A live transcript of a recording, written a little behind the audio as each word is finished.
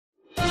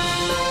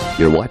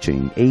You're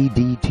watching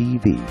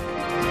ADTV.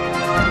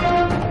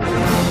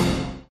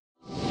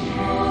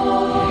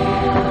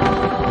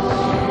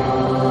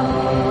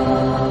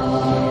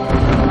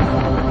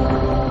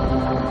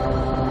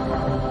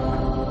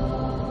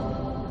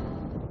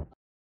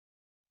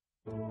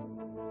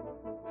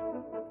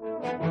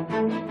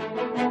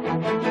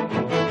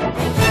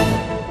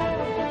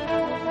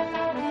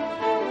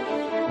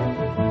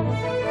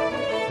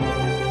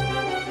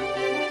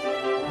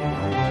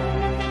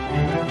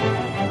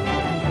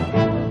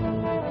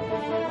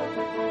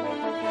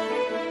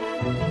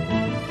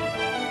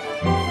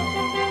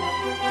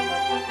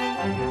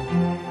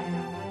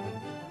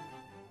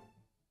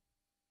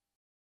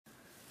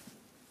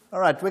 All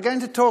right, we're going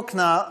to talk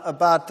now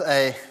about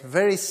a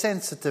very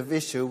sensitive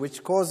issue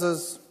which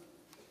causes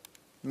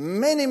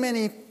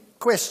many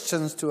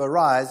questions to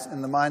arise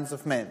in the minds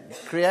of men.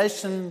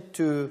 Creation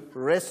to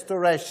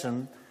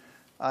restoration,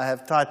 I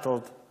have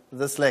titled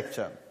this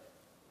lecture.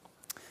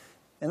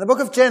 In the book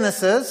of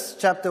Genesis,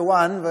 chapter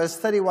 1, verse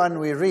 31,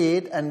 we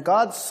read, "And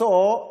God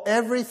saw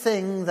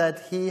everything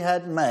that he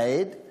had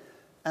made,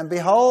 and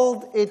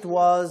behold, it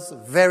was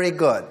very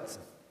good.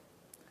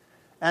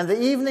 And the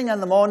evening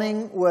and the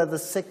morning were the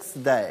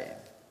sixth day."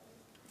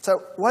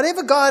 So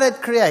whatever God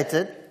had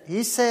created,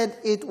 he said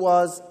it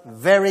was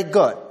very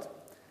good.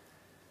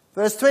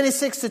 Verse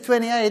 26 to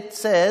 28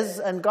 says,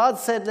 "And God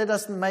said, let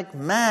us make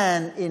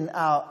man in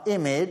our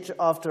image,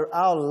 after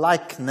our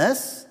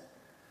likeness.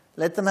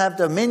 Let them have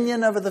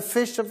dominion over the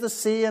fish of the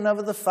sea, and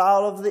over the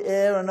fowl of the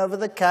air, and over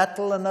the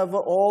cattle, and over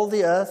all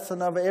the earth,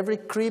 and over every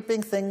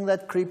creeping thing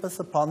that creepeth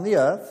upon the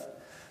earth."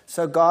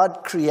 So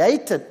God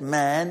created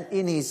man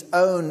in his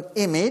own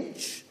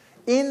image.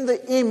 In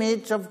the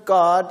image of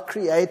God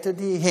created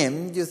he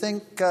him. Do you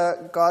think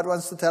God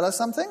wants to tell us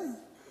something?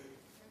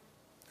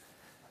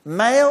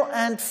 "Male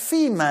and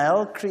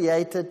female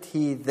created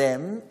he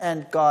them,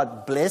 and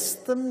God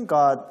blessed them.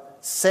 God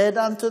said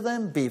unto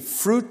them, be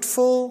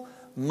fruitful,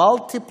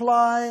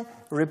 multiply,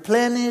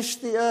 replenish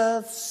the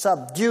earth,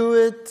 subdue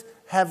it,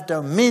 have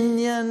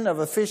dominion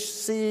over fish,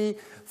 sea,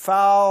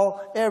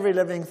 fowl, every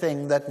living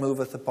thing that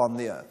moveth upon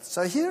the earth."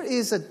 So here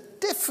is a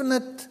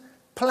definite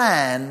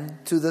plan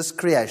to this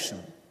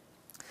creation.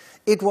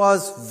 It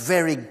was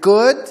very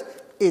good,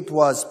 it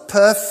was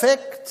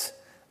perfect,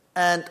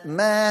 and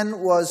man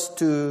was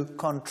to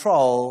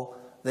control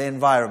the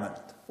environment.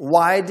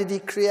 Why did he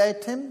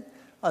create him?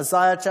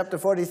 Isaiah chapter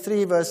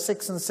 43 verse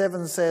 6 and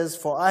 7 says,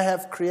 "For I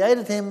have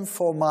created him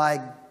for my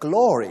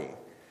glory.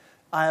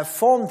 I have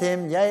formed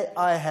him, yea,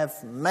 I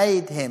have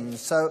made him."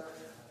 So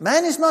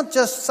man is not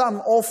just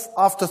some off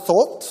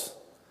afterthought.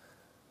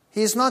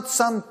 He is not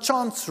some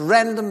chance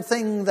random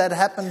thing that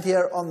happened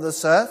here on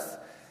this earth.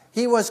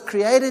 He was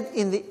created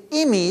in the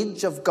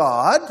image of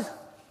God,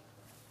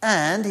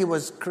 and he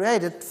was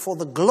created for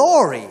the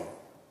glory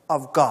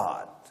of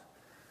God.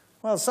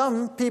 Well,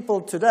 some people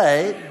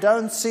today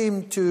don't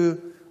seem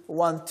to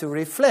want to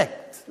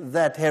reflect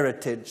that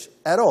heritage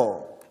at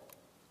all.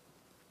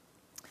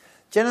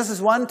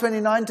 Genesis 1,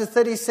 29 to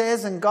 30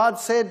 says, "And God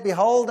said,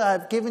 Behold, I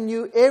have given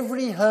you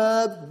every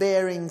herb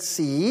bearing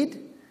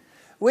seed,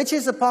 which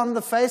is upon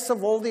the face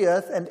of all the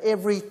earth, and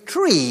every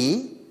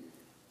tree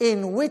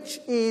in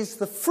which is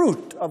the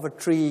fruit of a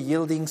tree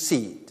yielding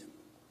seed."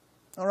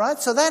 All right,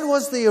 so that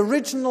was the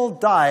original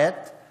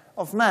diet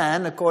of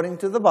man according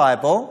to the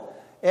Bible.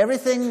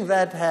 Everything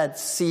that had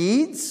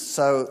seeds,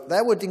 so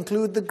that would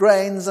include the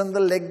grains and the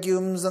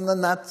legumes and the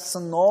nuts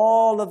and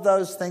all of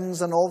those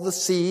things and all the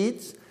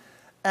seeds.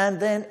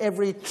 And then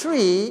every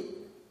tree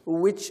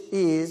which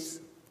is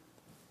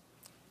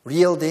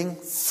yielding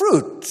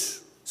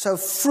fruit. So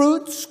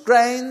fruits,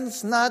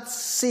 grains, nuts,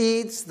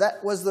 seeds,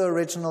 that was the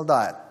original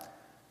diet.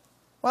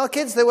 Well,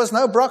 kids, there was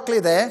no broccoli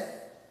there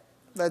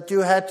that you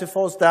had to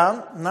force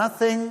down.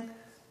 Nothing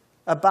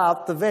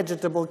about the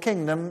vegetable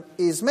kingdom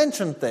is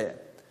mentioned there.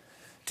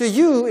 "To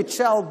you it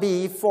shall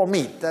be for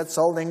meat." That's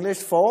Old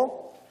English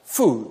for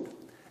food.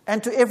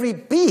 "And to every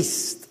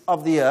beast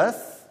of the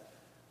earth,"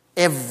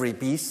 every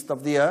beast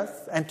of the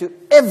earth, "and to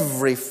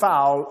every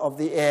fowl of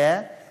the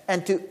air,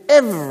 and to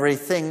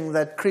everything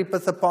that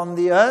creepeth upon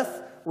the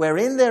earth,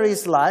 wherein there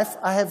is life,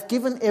 I have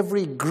given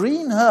every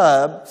green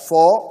herb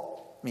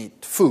for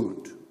meat,"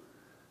 food.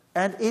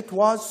 And it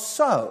was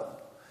so.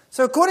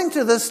 So according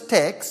to this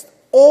text,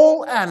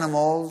 all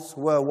animals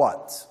were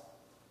what?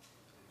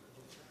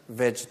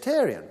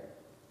 Vegetarian.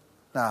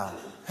 Now,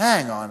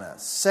 hang on a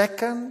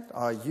second.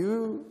 Are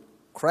you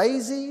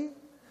crazy?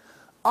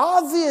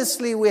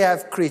 Obviously, we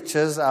have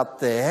creatures out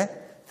there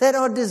that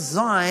are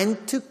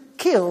designed to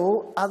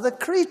kill other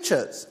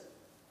creatures.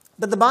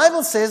 But the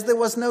Bible says there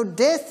was no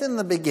death in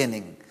the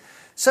beginning.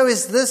 So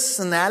is this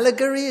an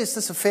allegory? Is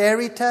this a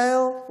fairy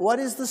tale? What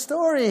is the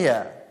story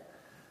here?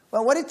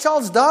 Well, what did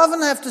Charles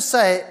Darwin have to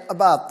say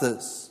about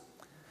this?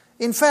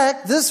 In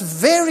fact, this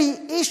very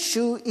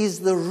issue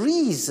is the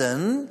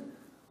reason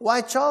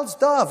why Charles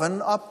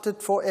Darwin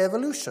opted for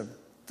evolution.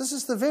 This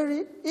is the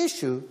very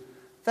issue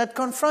that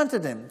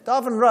confronted him.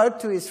 Darwin wrote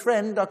to his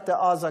friend, Dr.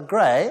 Arthur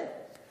Gray,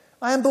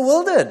 "I am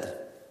bewildered.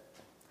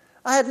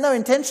 I had no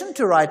intention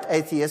to write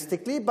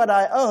atheistically, but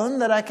I own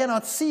that I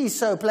cannot see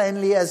so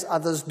plainly as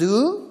others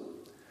do,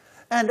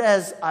 and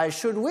as I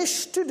should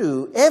wish to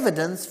do,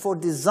 evidence for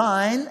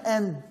design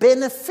and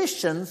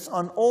beneficence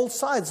on all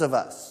sides of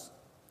us.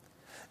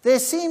 There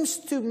seems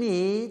to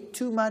me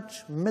too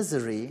much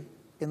misery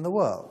in the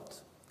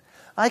world.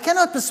 I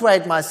cannot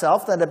persuade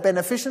myself that a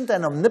beneficent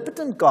and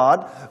omnipotent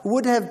God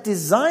would have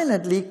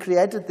designedly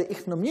created the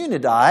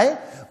ichneumonidae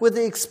with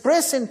the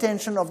express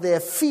intention of their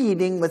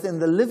feeding within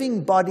the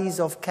living bodies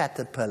of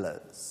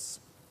caterpillars,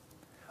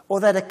 or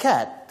that a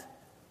cat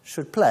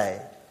should play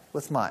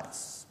with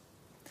mice.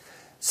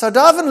 So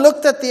Darwin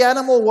looked at the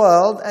animal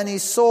world and he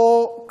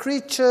saw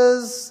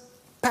creatures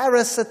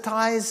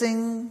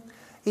parasitizing,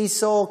 he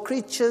saw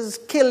creatures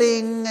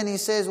killing, and he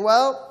says,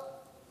 well,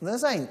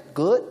 this ain't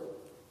good.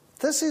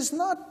 This is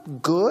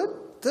not good.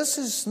 This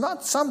is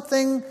not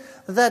something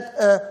that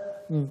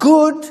a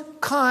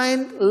good,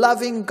 kind,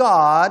 loving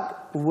God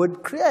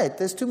would create.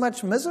 There's too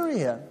much misery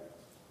here.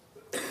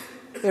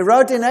 He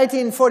wrote in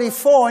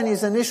 1844 in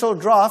his initial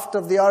draft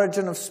of The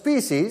Origin of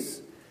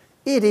Species,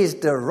 it is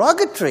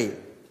derogatory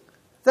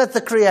that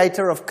the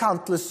creator of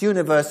countless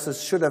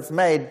universes should have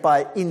made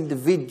by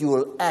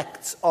individual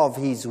acts of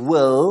his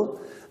will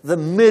the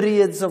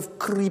myriads of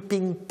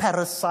creeping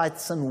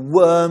parasites and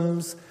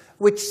worms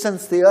which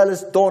since the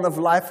earliest dawn of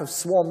life have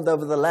swarmed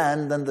over the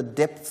land and the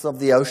depths of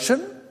the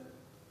ocean.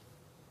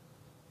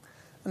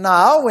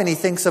 Now, when he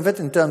thinks of it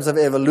in terms of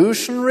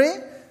evolutionary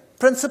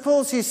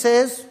principles, he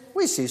says,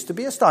 we cease to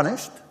be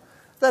astonished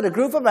that a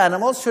group of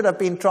animals should have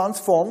been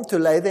transformed to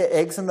lay their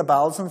eggs in the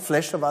bowels and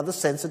flesh of other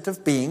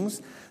sensitive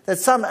beings, that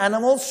some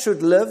animals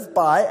should live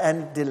by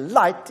and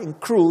delight in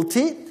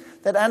cruelty,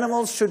 that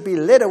animals should be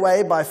led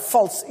away by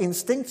false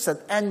instincts, that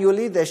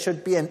annually there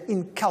should be an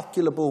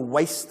incalculable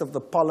waste of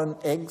the pollen,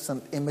 eggs,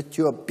 and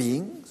immature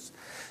beings.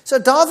 So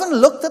Darwin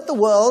looked at the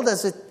world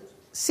as it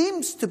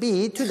seems to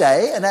be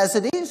today, and as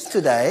it is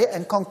today,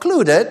 and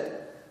concluded,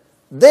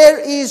 there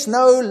is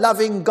no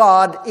loving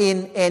God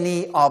in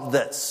any of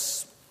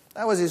this.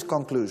 That was his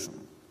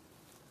conclusion.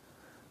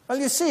 Well,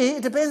 you see,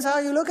 it depends how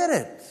you look at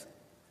it.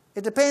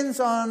 It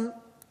depends on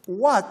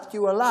what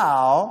you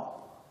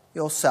allow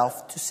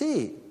yourself to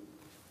see.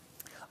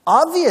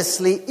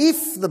 Obviously,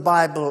 if the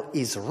Bible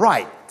is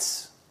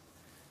right,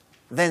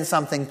 then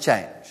something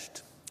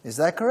changed. Is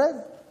that correct?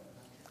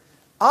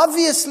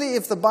 Obviously,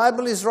 if the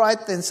Bible is right,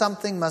 then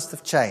something must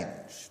have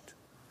changed.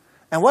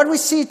 And what we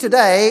see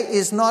today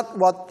is not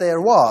what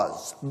there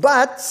was.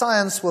 But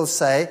science will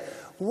say,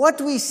 what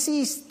we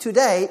see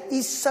today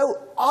is so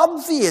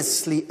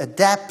obviously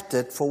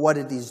adapted for what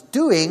it is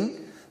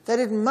doing that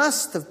it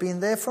must have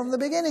been there from the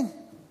beginning.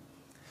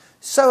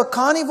 So a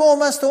carnivore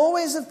must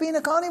always have been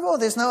a carnivore.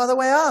 There's no other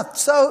way out.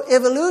 So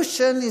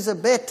evolution is a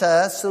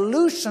better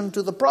solution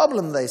to the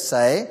problem, they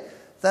say,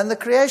 than the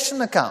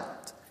creation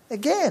account.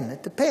 Again,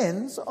 it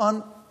depends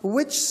on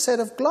which set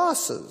of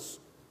glasses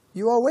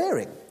you are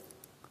wearing.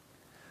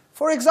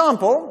 For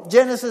example,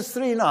 Genesis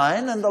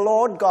 3:9, and the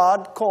Lord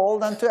God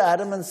called unto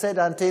Adam and said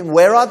unto him,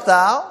 where art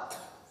thou?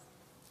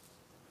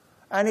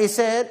 And he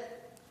said,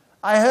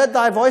 I heard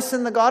thy voice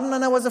in the garden,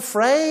 and I was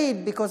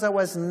afraid, because I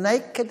was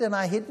naked, and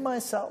I hid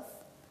myself.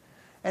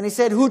 And he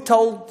said, who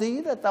told thee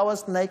that thou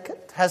wast naked?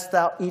 Hast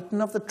thou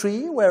eaten of the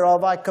tree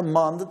whereof I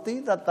commanded thee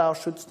that thou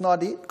shouldst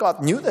not eat?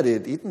 God knew that he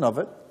had eaten of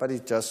it, but he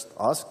just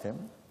asked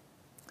him.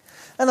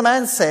 And the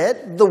man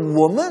said, the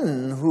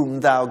woman whom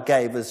thou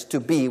gavest to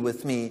be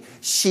with me,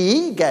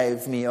 she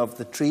gave me of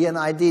the tree, and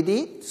I did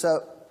eat.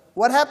 So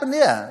what happened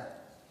here?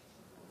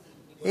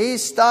 He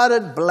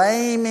started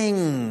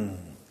blaming.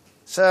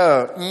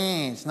 So,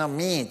 it's not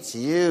me, it's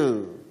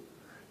you.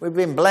 We've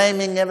been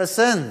blaming ever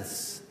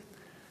since.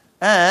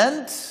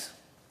 And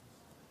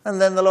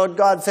then the Lord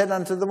God said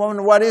unto the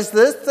woman, what is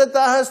this that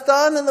thou hast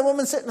done? And the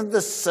woman said,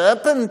 the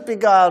serpent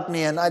beguiled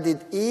me, and I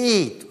did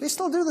eat. We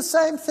still do the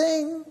same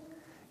thing.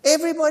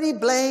 Everybody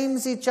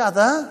blames each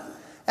other.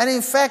 And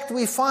in fact,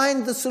 we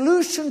find the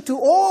solution to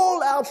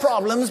all our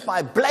problems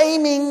by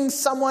blaming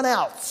someone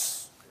else.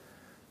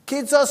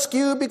 Kids are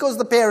skewed because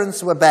the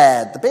parents were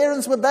bad. The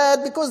parents were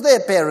bad because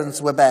their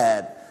parents were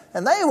bad.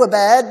 And they were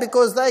bad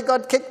because they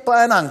got kicked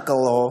by an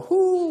uncle or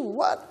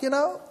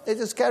it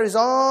just carries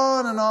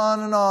on and on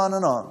and on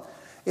and on.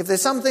 If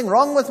there's something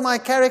wrong with my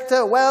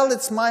character, well,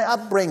 it's my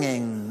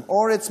upbringing,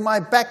 or it's my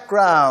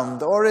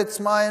background, or it's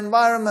my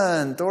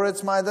environment, or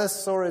it's my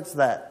this, or it's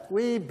that.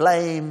 We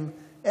blame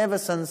ever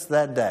since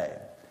that day.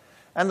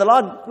 And the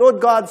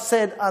Lord God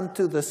said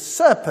unto the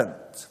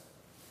serpent,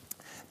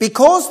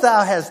 because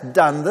thou hast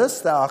done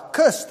this, thou art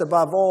cursed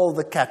above all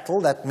the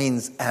cattle, that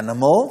means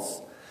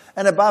animals,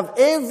 and above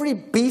every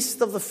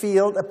beast of the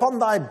field. Upon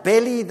thy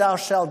belly thou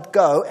shalt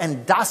go,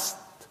 and dust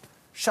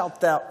shalt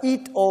thou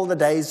eat all the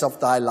days of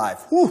thy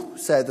life. Whew,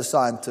 say the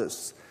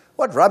scientists.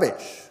 What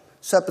rubbish.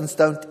 Serpents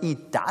don't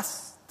eat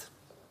dust.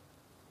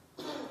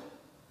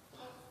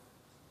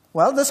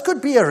 Well, this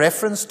could be a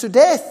reference to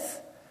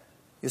death.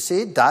 You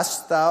see,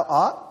 dust thou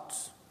art,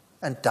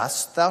 and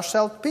dust thou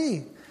shalt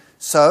be.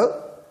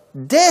 So,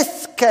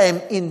 death came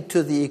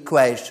into the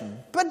equation.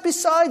 But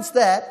besides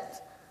that,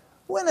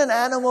 when an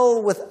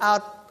animal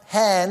without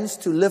hands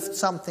to lift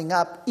something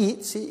up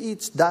eats, he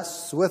eats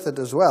dust with it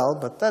as well,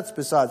 but that's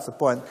besides the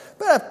point.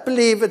 But I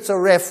believe it's a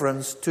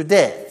reference to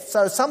death.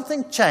 So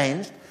something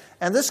changed,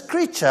 and this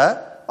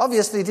creature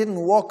obviously didn't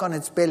walk on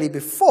its belly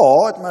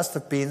before. It must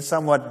have been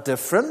somewhat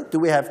different. Do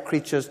we have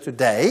creatures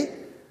today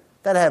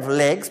that have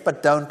legs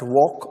but don't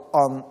walk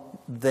on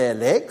their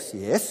legs?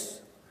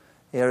 Yes.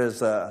 Here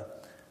is a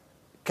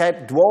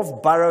Cape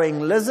dwarf burrowing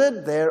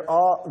lizard. There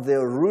are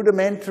the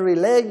rudimentary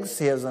legs.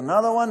 Here's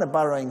another one, a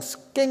burrowing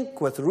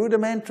skink with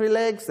rudimentary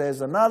legs.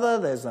 There's another,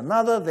 there's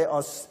another. There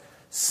are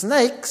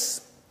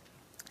snakes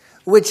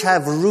which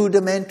have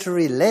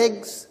rudimentary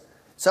legs.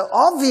 So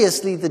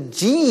obviously the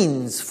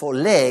genes for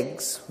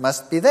legs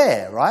must be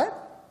there, right?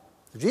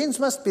 The genes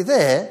must be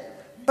there,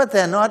 but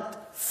they're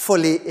not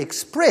fully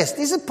expressed.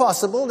 Is it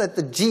possible that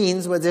the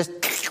genes were just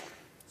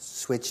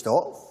switched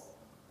off?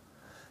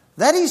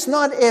 That is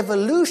not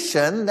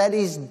evolution, that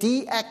is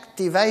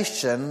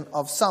deactivation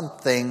of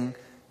something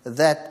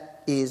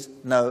that is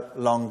no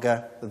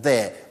longer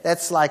there.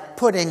 That's like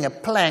putting a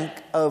plank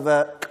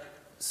over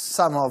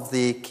some of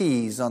the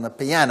keys on a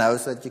piano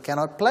so that you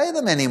cannot play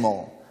them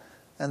anymore.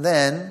 And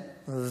then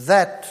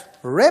that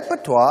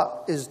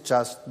repertoire is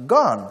just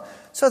gone.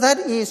 So that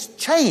is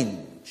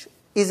change.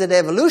 Is it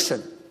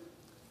evolution?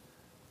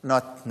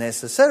 Not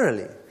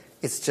necessarily.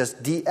 It's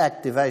just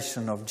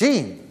deactivation of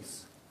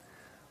genes.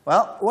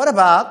 Well, what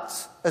about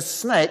a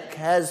snake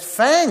has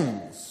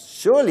fangs?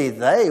 Surely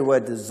they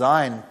were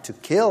designed to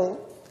kill.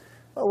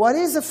 Well, what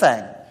is a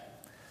fang?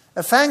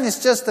 A fang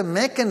is just a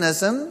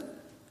mechanism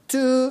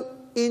to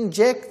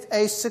inject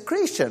a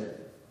secretion,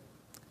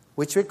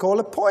 which we call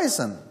a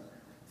poison.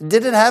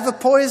 Did it have a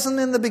poison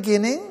in the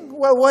beginning?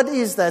 Well, what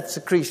is that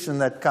secretion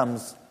that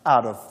comes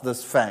out of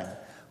this fang?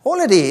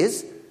 All it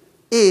is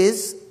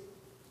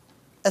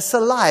a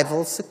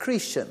salival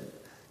secretion.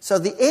 So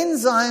the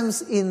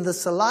enzymes in the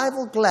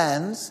salival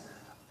glands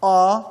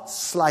are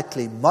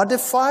slightly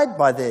modified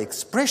by their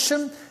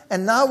expression,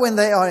 and now when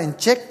they are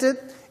injected,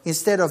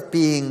 instead of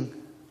being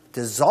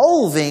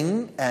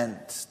dissolving and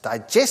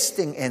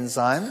digesting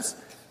enzymes,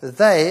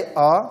 they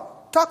are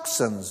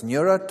toxins,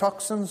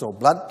 neurotoxins or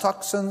blood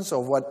toxins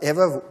or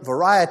whatever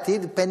variety,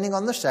 depending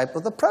on the shape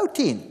of the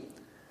protein.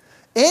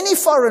 Any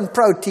foreign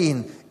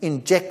protein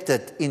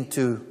injected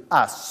into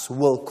us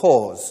will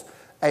cause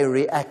a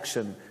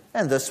reaction.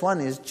 And this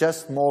one is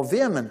just more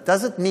vehement.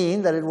 Does it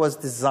mean that it was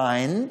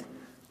designed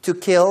to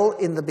kill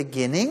in the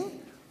beginning?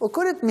 Or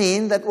could it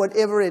mean that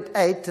whatever it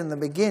ate in the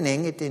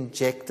beginning, it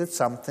injected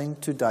something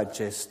to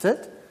digest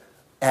it,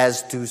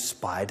 as do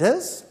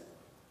spiders?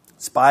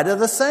 Spider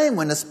the same.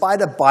 When a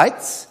spider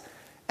bites,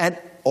 and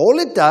all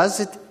it does,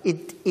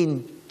 it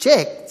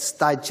injects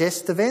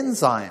digestive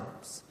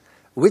enzymes,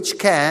 which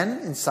can,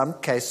 in some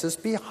cases,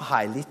 be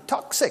highly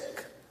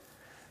toxic.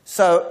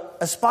 So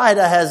a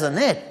spider has a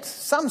net.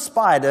 Some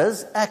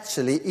spiders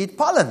actually eat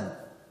pollen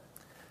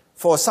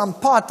for some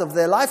part of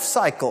their life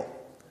cycle,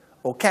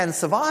 or can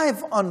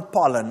survive on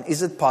pollen.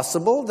 Is it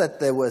possible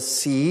that there were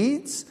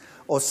seeds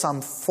or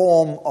some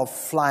form of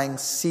flying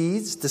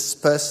seeds,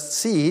 dispersed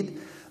seed,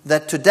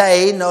 that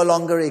today no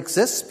longer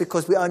exists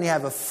because we only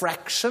have a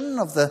fraction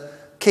of the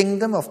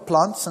kingdom of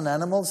plants and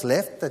animals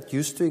left that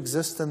used to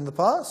exist in the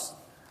past?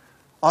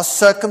 Are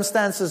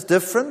circumstances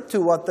different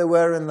to what they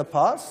were in the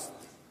past?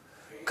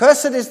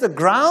 Cursed is the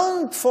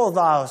ground for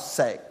thy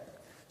sake.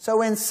 So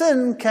when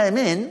sin came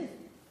in,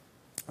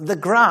 the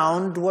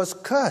ground was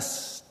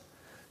cursed.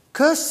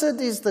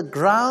 Cursed is the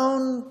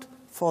ground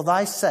for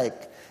thy sake.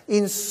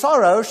 In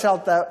sorrow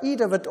shalt thou eat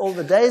of it all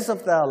the days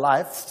of thy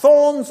life.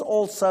 Thorns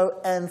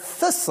also and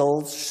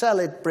thistles shall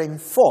it bring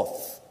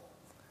forth.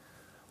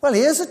 Well,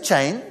 here's a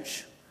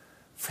change.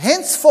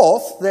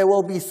 Henceforth there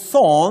will be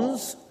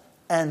thorns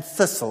and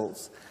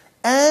thistles.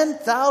 And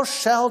thou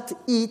shalt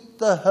eat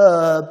the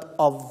herb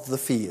of the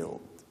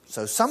field.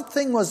 So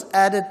something was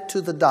added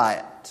to the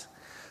diet.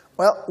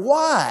 Well,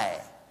 why?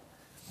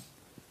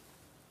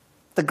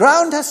 The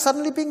ground has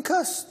suddenly been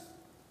cursed.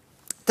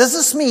 Does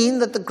this mean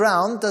that the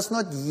ground does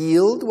not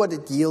yield what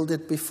it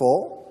yielded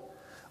before?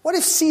 What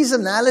if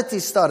seasonality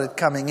started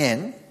coming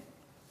in,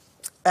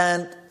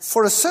 and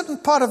for a certain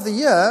part of the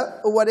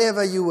year,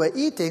 whatever you were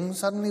eating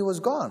suddenly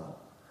was gone?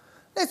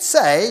 Let's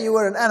say you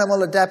were an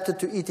animal adapted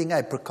to eating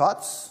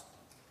apricots,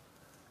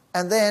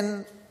 and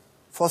then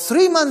for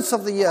 3 months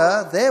of the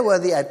year, there were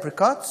the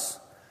apricots,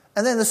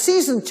 and then the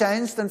season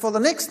changed, and for the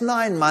next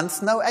 9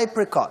 months, no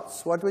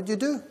apricots. What would you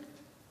do?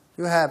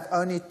 You have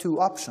only 2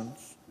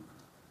 options.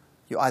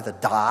 You either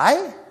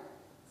die,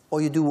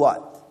 or you do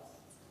what?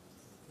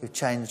 You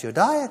change your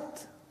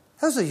diet.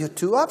 Those are your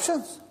 2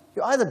 options.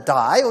 You either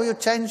die, or you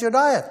change your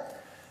diet.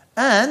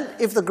 And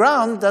if the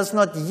ground does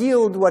not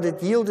yield what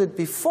it yielded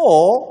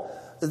before,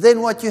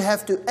 then what you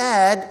have to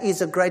add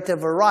is a greater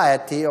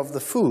variety of the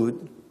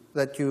food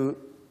that you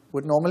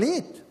would normally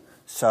eat.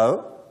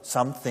 So,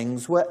 some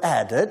things were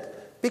added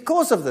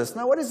because of this.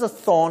 Now, what is a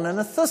thorn and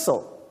a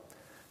thistle?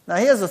 Now,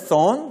 here's a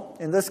thorn.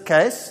 In this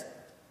case,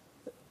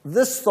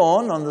 this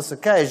thorn on this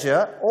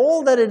acacia,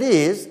 all that it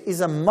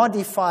is a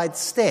modified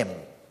stem.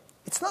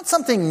 It's not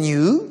something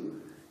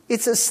new.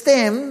 It's a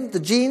stem, the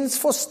genes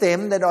for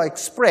stem that are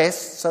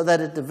expressed so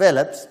that it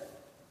develops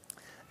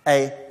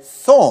a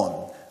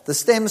thorn. The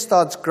stem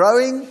starts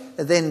growing,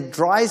 then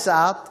dries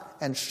out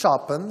and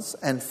sharpens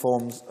and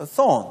forms a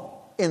thorn.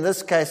 In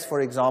this case,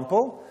 for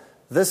example,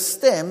 this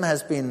stem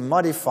has been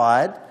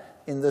modified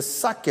in the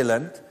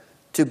succulent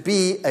to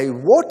be a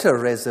water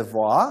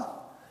reservoir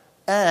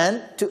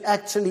and to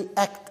actually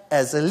act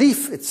as a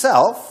leaf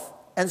itself.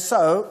 And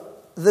so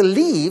the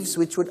leaves,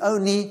 which would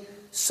only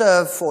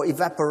serve for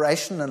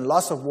evaporation and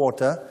loss of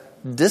water,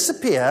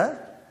 disappear,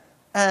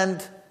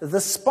 and the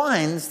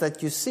spines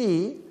that you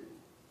see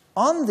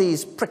on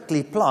these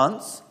prickly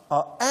plants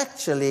are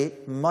actually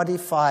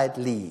modified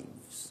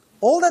leaves.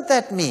 All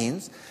that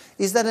means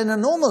is that in a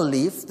normal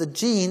leaf, the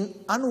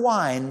gene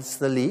unwinds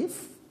the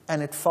leaf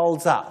and it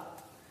folds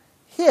out.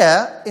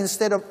 Here,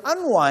 instead of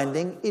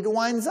unwinding, it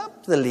winds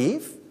up the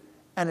leaf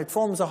and it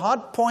forms a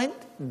hard point,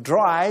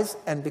 dries,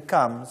 and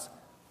becomes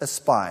a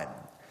spine.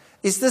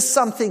 Is this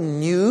something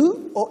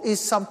new, or is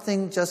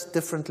something just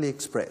differently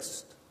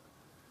expressed?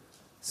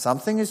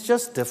 Something is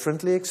just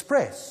differently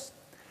expressed.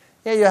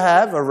 Here you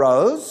have a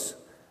rose,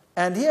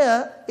 and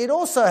here it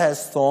also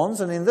has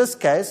thorns, and in this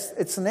case,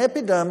 it's an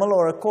epidermal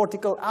or a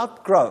cortical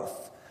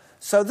outgrowth.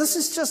 So this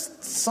is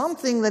just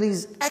something that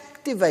is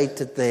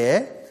activated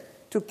there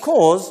to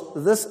cause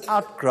this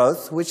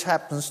outgrowth, which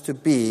happens to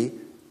be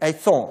a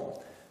thorn.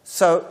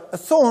 So a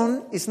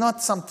thorn is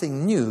not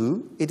something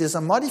new. It is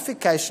a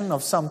modification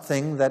of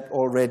something that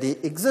already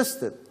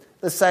existed.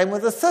 The same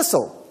with a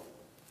thistle.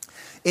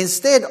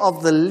 Instead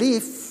of the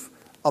leaf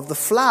of the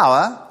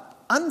flower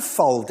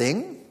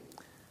unfolding,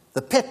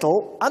 the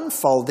petal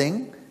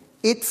unfolding,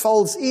 it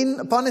folds in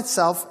upon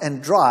itself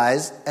and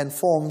dries and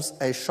forms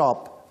a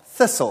sharp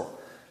thistle.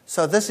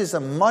 So this is a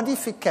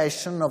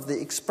modification of the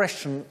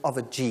expression of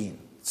a gene.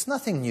 It's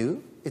nothing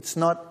new. It's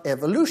not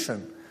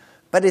evolution.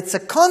 But it's a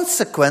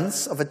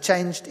consequence of a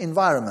changed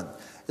environment.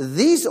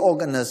 These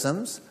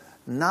organisms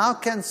now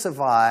can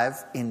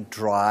survive in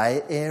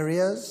dry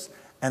areas,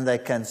 and they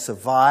can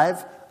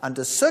survive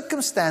under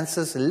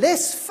circumstances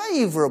less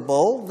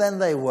favorable than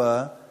they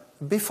were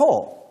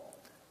before.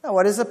 Now,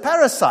 what is a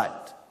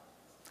parasite?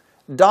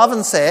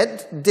 Darvin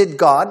said, did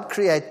God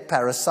create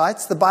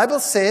parasites? The Bible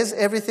says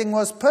everything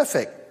was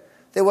perfect.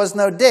 There was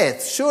no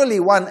death. Surely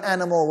one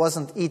animal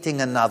wasn't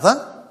eating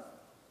another.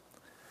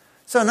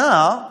 So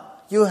now,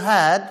 you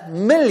had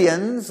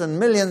millions and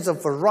millions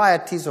of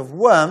varieties of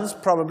worms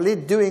probably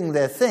doing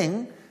their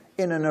thing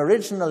in an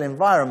original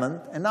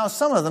environment, and now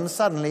some of them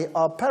suddenly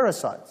are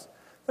parasites.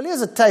 Well,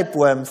 here's a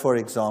tapeworm, for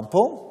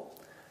example.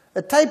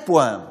 A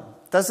tapeworm,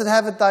 does it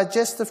have a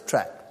digestive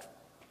tract?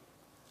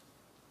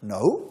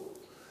 No.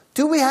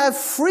 Do we have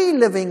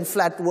free-living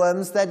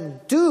flatworms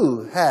that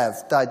do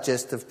have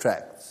digestive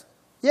tracts?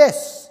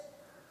 Yes.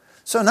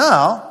 So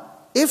now,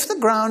 if the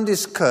ground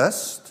is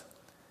cursed,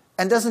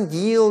 and doesn't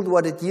yield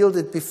what it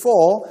yielded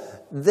before,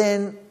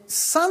 then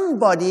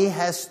somebody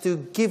has to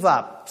give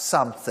up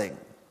something.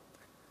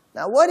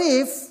 Now, what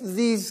if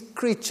these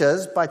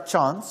creatures, by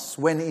chance,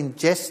 when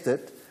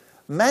ingested,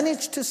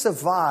 manage to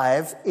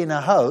survive in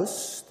a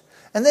host,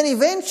 and then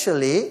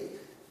eventually,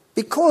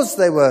 because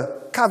they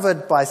were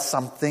covered by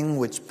something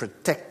which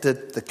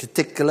protected the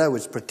cuticle,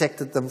 which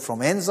protected them from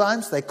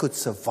enzymes, they could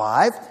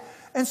survive,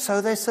 and so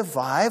they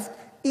survived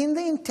in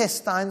the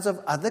intestines of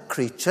other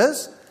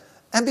creatures.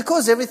 And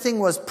because everything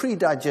was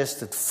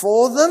pre-digested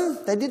for them,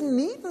 they didn't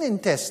need an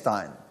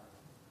intestine.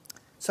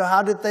 So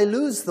how did they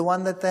lose the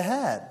one that they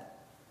had?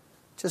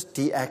 Just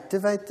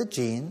deactivate the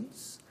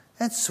genes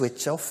and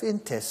switch off the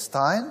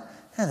intestine,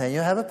 and then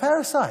you have a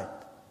parasite.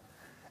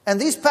 And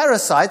these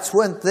parasites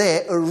weren't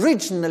there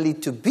originally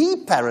to be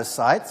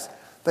parasites,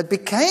 but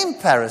became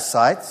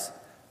parasites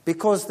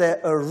because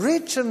their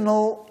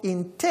original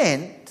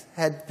intent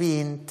had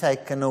been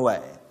taken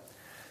away.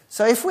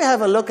 So if we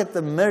have a look at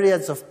the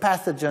myriads of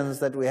pathogens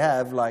that we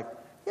have, like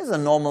here's a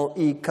normal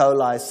E.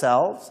 coli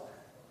cells,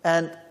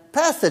 and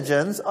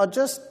pathogens are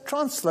just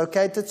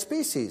translocated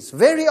species.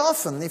 Very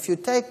often, if you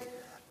take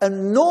a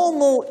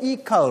normal E.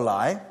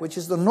 coli, which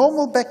is the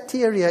normal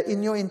bacteria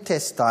in your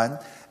intestine,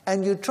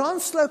 and you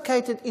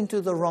translocate it into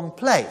the wrong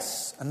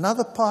place,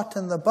 another part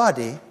in the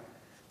body,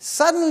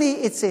 suddenly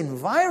its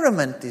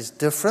environment is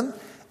different,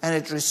 and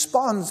it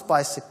responds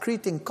by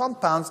secreting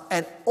compounds,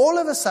 and all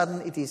of a sudden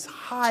it is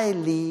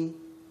highly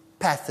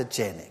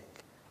pathogenic,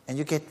 and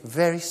you get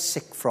very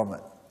sick from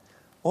it.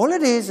 All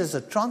it is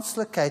a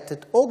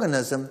translocated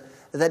organism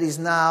that is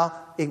now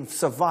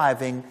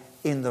surviving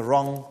in the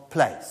wrong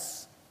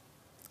place.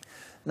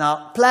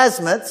 Now,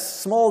 plasmids,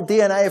 small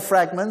DNA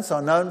fragments,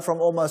 are known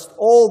from almost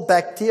all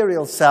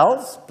bacterial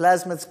cells.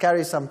 Plasmids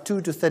carry some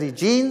 2 to 30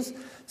 genes.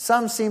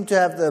 Some seem to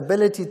have the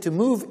ability to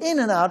move in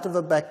and out of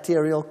a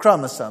bacterial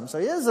chromosome. So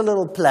here's a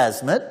little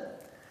plasmid,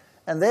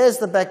 and there's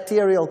the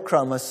bacterial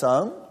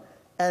chromosome,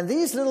 and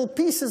these little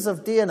pieces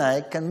of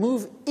DNA can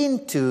move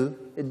into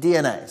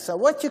DNA. So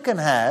what you can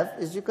have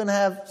is you can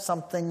have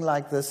something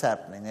like this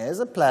happening.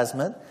 There's a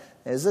plasmid,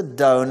 there's a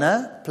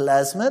donor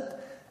plasmid,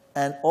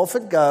 and off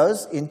it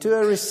goes into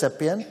a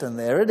recipient, and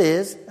there it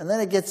is, and then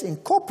it gets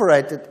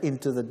incorporated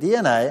into the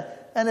DNA,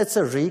 and it's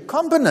a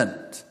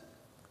recombinant.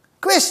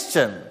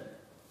 Question: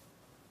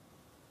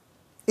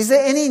 is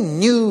there any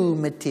new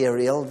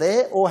material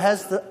there, or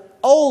has the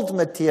old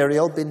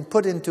material been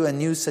put into a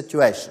new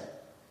situation?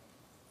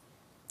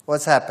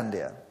 What's happened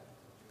here?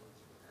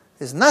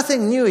 There's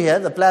nothing new here.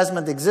 The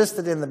plasmid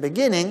existed in the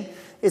beginning.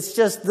 It's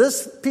just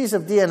this piece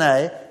of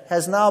DNA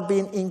has now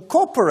been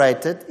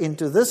incorporated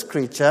into this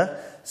creature.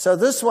 So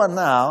this one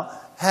now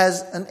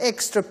has an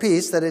extra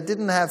piece that it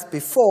didn't have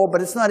before,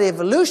 but it's not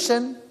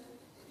evolution.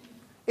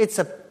 It's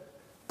a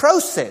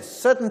process.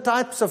 Certain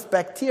types of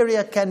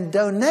bacteria can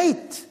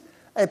donate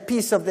a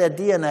piece of their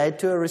DNA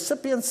to a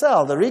recipient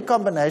cell. The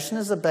recombination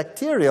is a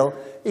bacterial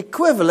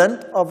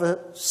equivalent of a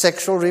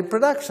sexual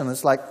reproduction.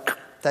 It's like,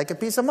 take a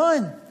piece of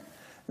mine.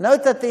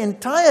 Note that the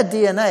entire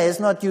DNA is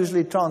not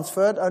usually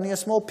transferred, only a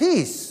small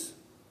piece.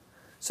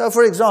 So,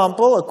 for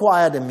example,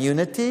 acquired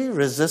immunity,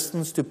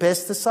 resistance to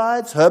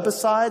pesticides,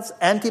 herbicides,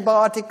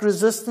 antibiotic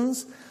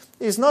resistance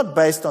is not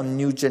based on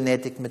new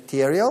genetic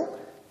material.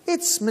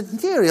 It's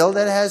material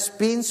that has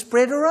been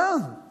spread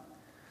around.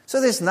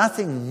 So there's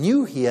nothing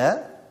new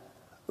here.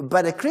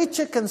 But a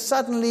creature can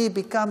suddenly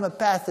become a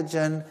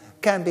pathogen,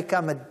 can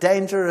become a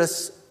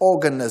dangerous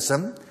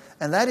organism,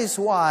 and that is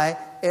why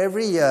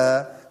every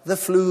year the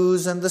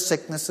flus and the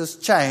sicknesses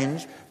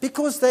change,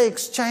 because they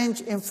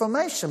exchange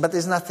information. But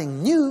there's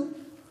nothing new.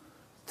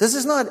 This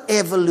is not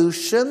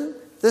evolution.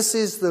 This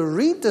is the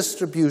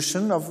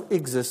redistribution of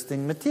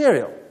existing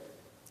material.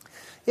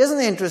 Here's an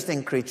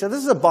interesting creature.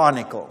 This is a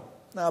barnacle.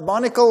 Now, a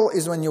barnacle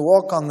is when you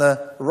walk on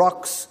the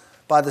rocks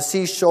by the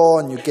seashore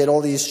and you get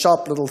all these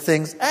sharp little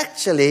things.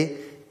 Actually,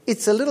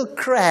 it's a little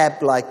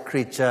crab-like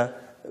creature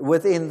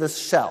within the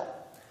shell.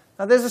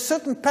 Now, there's a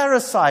certain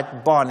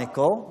parasite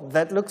barnacle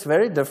that looks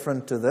very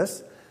different to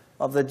this,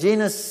 of the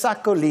genus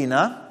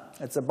Saccholina.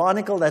 It's a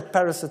barnacle that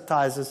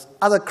parasitizes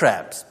other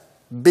crabs,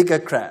 bigger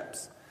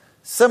crabs,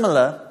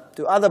 similar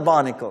to other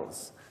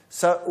barnacles.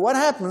 So what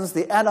happens,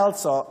 the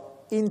adults are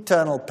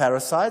internal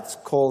parasites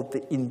called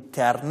the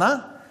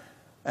interna,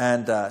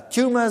 and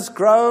tumors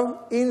grow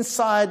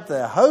inside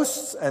their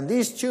hosts, and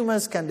these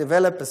tumors can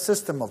develop a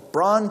system of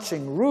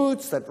branching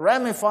roots that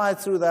ramify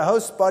through their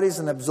host bodies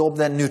and absorb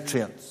their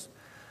nutrients.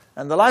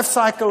 And the life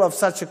cycle of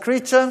such a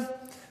creature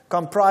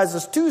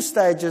comprises two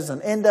stages,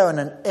 an endo and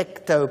an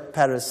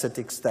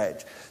ectoparasitic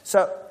stage.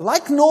 So,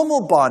 like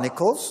normal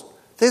barnacles,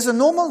 there's a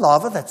normal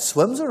larva that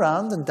swims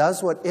around and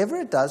does whatever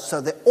it does, so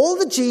that all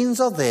the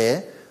genes are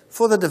there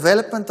for the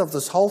development of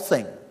this whole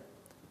thing.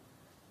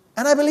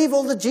 And I believe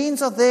all the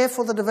genes are there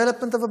for the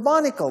development of a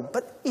barnacle,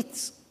 but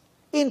it's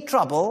in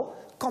trouble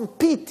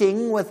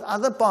competing with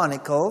other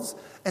barnacles.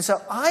 And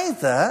so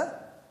either,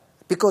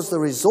 because the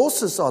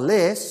resources are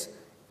less,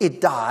 it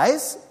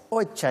dies,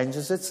 or it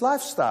changes its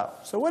lifestyle.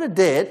 So what it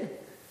did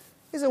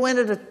is it went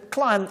and it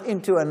climbed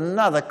into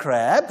another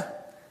crab,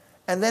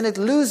 and then it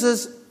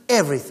loses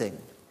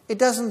everything. It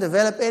doesn't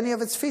develop any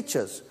of its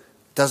features.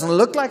 It doesn't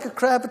look like a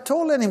crab at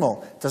all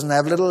anymore. It doesn't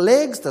have little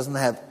legs, doesn't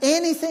have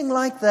anything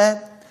like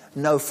that.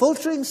 No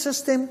filtering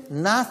system,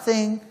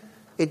 nothing.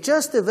 It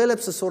just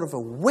develops a sort of a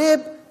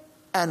web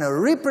and a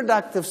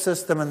reproductive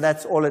system, and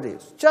that's all it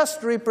is.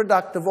 Just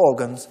reproductive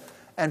organs.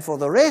 And for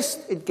the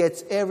rest, it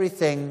gets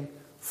everything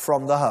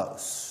from the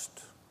host.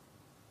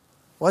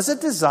 Was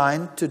it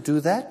designed to do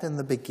that in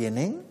the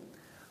beginning?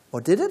 Or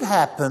did it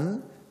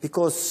happen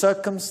because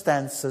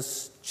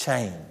circumstances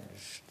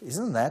changed?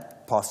 Isn't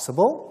that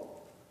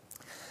possible?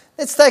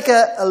 Let's take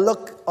a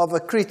look of a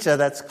creature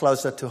that's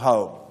closer to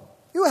home.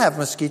 You have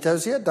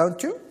mosquitoes here,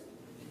 don't you?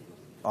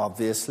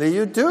 Obviously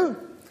you do,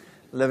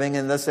 living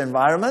in this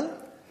environment.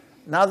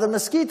 Now the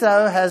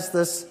mosquito has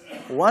this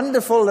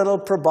wonderful little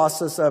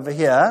proboscis over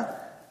here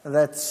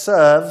that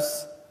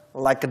serves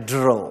like a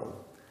drill.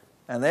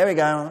 And there we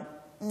go.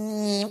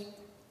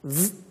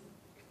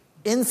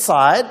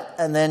 Inside,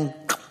 and then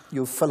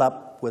you fill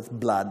up with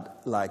blood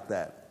like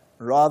that.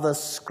 Rather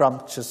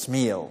scrumptious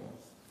meal.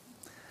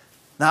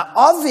 Now,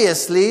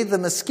 obviously, the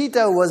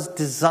mosquito was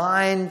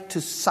designed to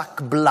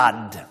suck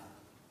blood.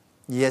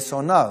 Yes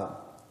or no?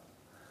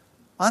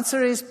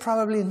 Answer is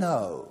probably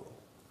no.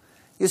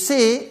 You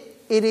see,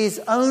 it is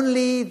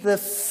only the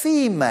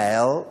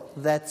female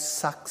that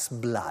sucks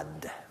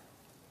blood.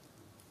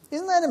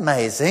 Isn't that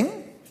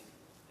amazing?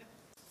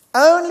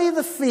 Only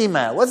the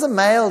female. What does the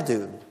male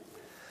do?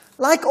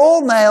 Like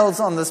all males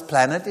on this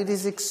planet, it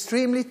is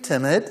extremely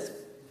timid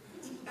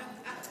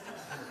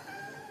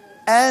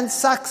and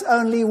sucks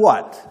only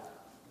what?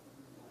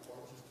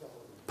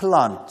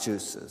 Plant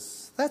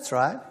juices. That's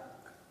right.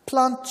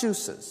 Plant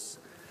juices.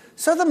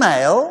 So the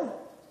male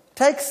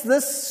takes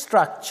this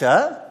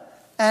structure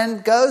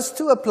and goes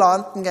to a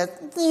plant and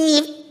gets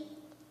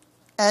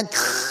and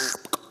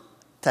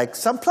takes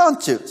some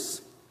plant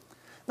juice.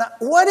 Now,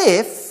 what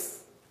if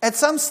at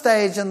some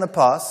stage in the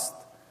past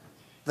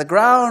the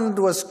ground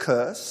was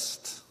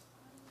cursed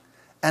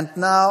and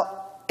now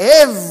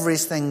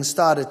everything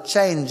started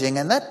changing,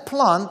 and that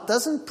plant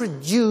doesn't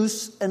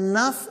produce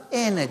enough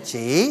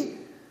energy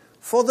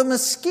for the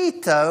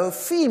mosquito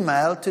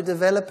female to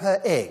develop her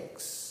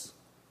eggs.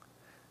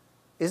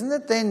 Isn't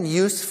it then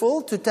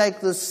useful to take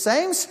the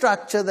same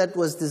structure that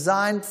was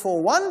designed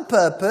for one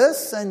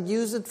purpose and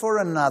use it for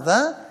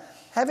another,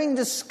 having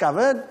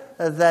discovered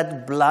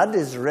that blood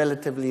is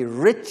relatively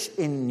rich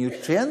in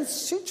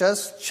nutrients? She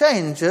just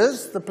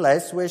changes the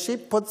place where she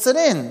puts it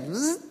in.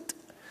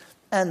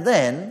 And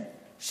then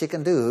she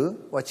can do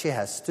what she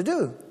has to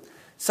do.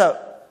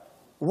 So,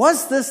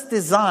 was this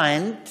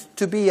designed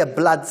to be a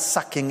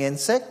blood-sucking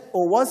insect,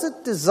 or was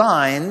it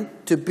designed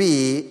to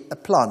be a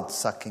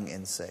plant-sucking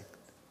insect?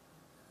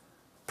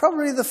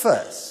 Probably the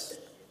first.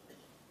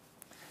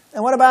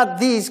 And what about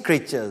these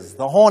creatures,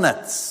 the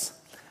hornets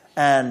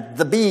and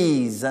the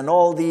bees and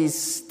all these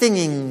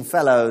stinging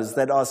fellows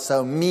that are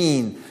so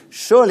mean?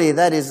 Surely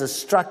that is a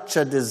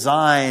structure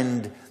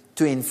designed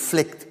to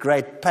inflict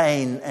great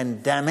pain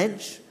and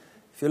damage.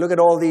 If you look at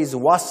all these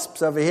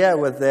wasps over here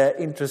with their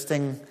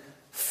interesting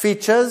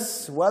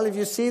features, well, if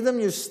you see them,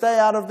 you stay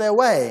out of their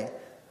way.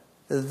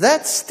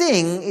 That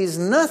sting is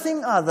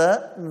nothing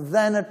other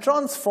than a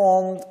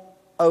transformed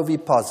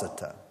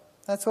ovipositor.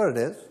 That's what it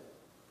is.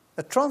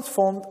 A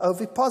transformed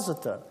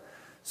ovipositor.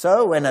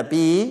 So when a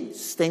bee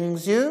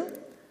stings you,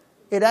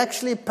 it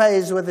actually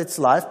pays with its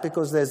life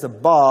because there's a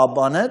barb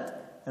on it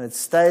and it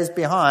stays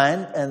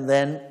behind, and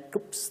then,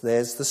 oops,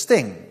 there's the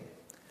sting.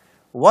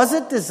 Was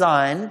it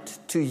designed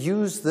to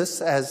use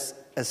this as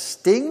a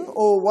sting,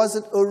 or was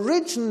it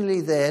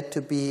originally there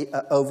to be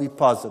an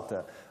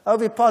ovipositor?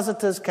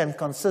 Ovipositors can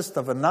consist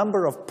of a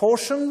number of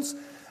portions,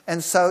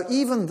 and so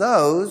even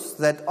those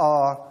that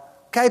are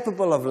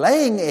capable of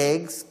laying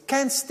eggs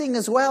can sting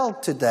as well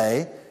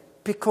today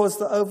because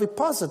the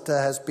ovipositor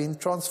has been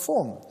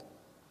transformed.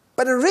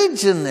 But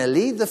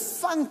originally, the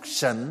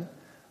function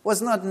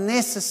was not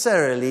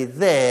necessarily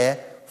there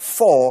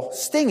for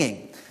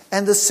stinging.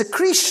 And the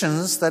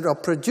secretions that are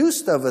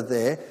produced over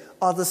there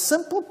are the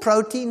simple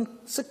protein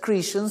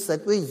secretions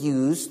that were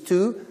used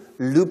to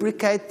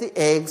lubricate the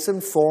eggs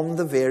and form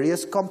the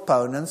various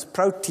components,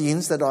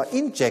 proteins that are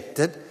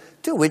injected,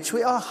 to which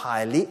we are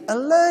highly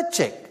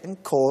allergic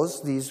and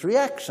cause these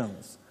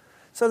reactions.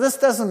 So this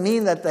doesn't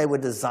mean that they were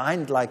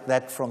designed like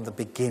that from the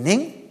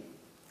beginning.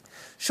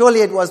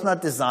 Surely it was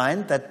not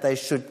designed that they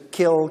should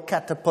kill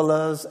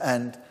caterpillars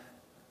and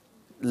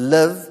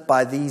live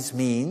by these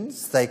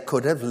means. They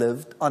could have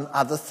lived on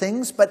other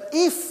things, but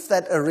if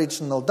that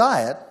original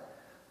diet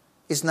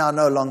is now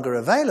no longer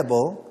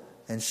available,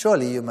 then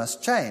surely you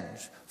must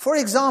change. For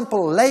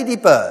example,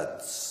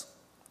 ladybirds.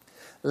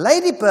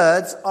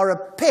 Ladybirds are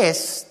a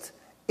pest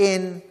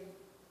in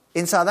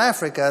South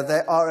Africa.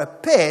 They are a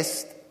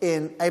pest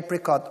in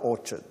apricot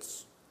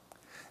orchards.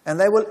 And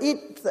they will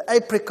eat the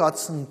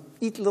apricots and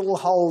eat little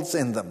holes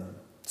in them.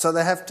 So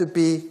they have to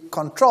be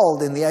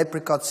controlled in the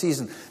apricot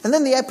season. And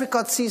then the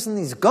apricot season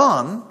is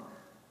gone.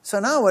 So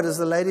now what does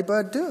the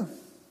ladybird do?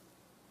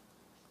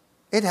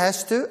 It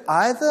has to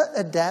either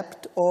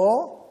adapt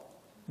or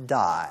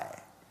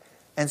die.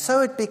 And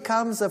so it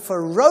becomes a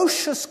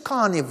ferocious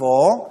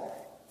carnivore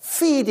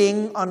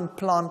feeding on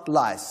plant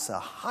lice, a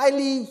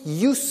highly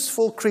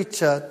useful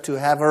creature to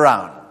have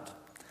around.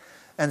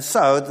 And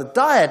so the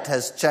diet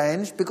has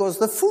changed because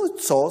the food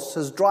source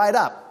has dried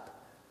up.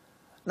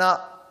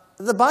 Now,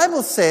 the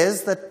Bible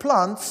says that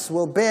plants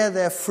will bear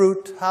their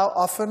fruit how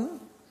often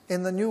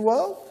in the New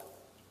World?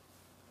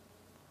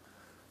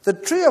 The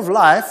tree of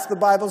life, the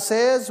Bible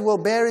says, will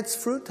bear its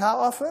fruit how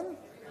often?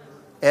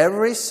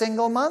 Every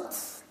single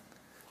month.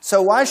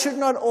 So why should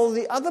not all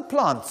the other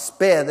plants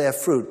bear their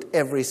fruit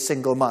every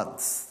single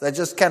month? They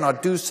just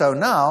cannot do so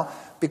now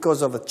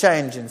because of a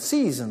change in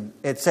season,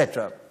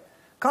 etc.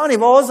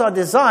 Carnivores are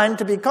designed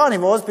to be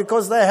carnivores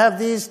because they have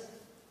these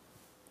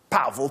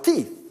powerful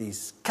teeth,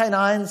 these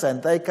canines,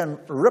 and they can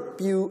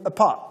rip you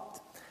apart.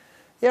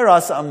 Here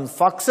are some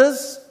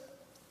foxes.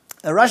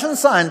 A Russian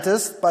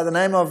scientist by the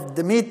name of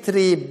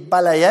Dmitry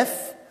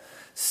Balayev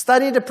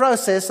studied the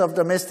process of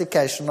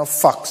domestication of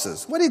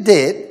foxes. What he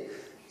did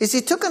is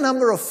he took a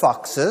number of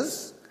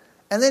foxes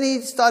and then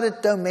he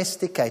started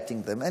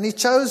domesticating them. And he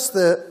chose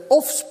the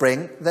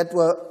offspring that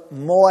were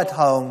more at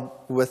home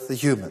with the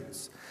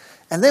humans.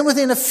 And then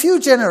within a few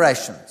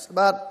generations,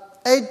 about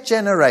 8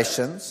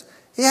 generations,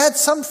 he had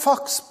some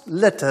fox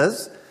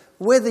litters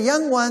where the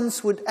young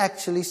ones would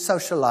actually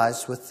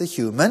socialize with the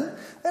human.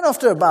 And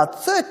after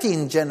about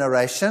 13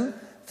 generations,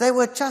 they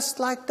were just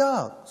like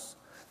dogs.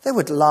 They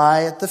would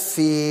lie at the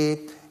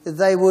feet.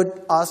 They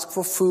would ask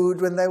for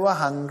food when they were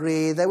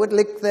hungry. They would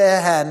lick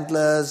their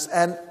handlers.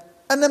 And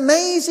an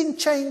amazing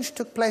change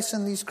took place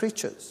in these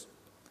creatures.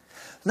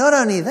 Not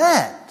only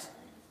that,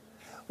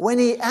 when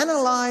he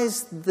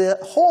analyzed the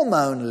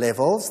hormone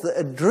levels, the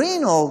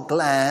adrenal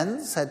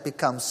glands had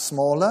become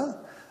smaller,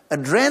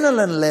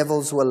 adrenaline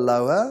levels were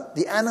lower,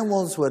 the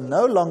animals were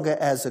no longer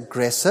as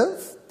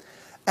aggressive,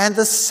 and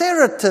the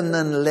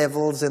serotonin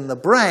levels in the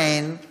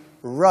brain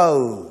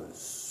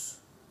rose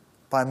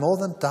by more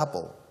than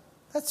double.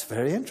 That's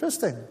very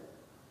interesting.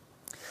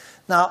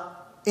 Now,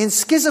 in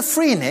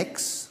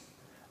schizophrenics,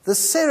 the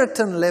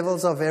serotonin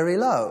levels are very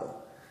low.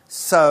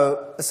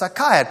 So a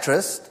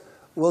psychiatrist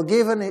will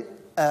give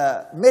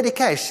a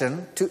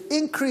medication to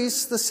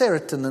increase the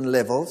serotonin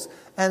levels,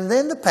 and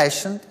then the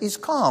patient is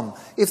calm.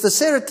 If the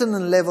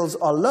serotonin levels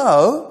are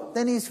low,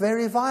 then he's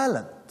very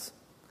violent.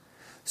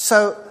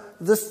 So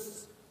the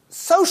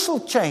social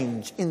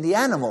change in the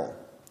animal,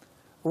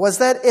 was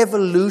that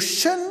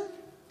evolution?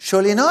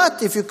 Surely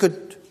not. If you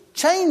could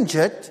change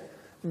it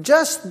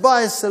just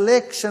by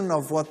selection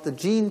of what the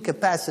gene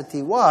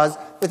capacity was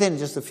within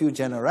just a few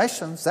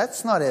generations,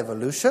 that's not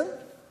evolution.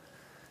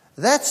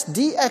 That's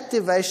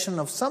deactivation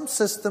of some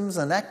systems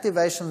and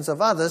activations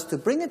of others to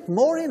bring it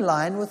more in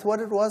line with what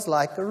it was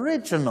like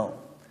original.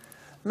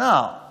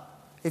 Now,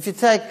 if you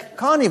take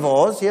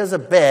carnivores, here's a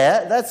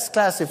bear, that's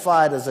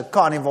classified as a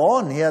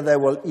carnivore, and here they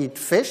will eat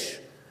fish.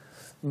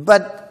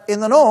 But in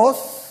the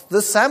north,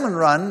 the salmon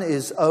run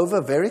is over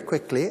very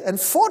quickly,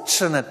 and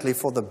fortunately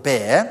for the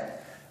bear,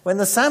 when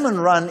the salmon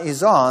run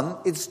is on,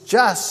 it's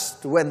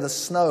just when the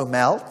snow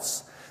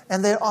melts,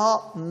 and there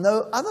are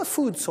no other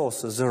food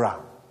sources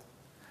around.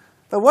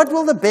 But what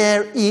will the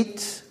bear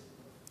eat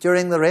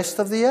during the rest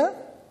of the year?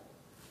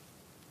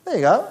 There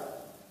you go.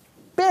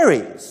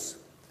 Berries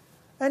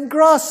and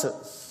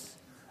grasses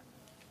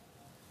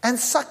and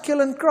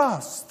succulent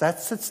grass.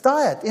 That's its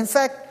diet. In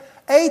fact,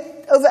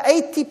 over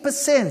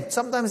 80%,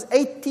 sometimes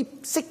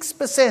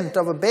 86%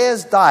 of a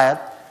bear's diet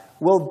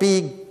will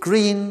be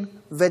green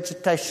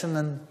vegetation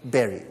and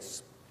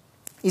berries.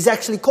 He's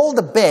actually called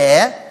a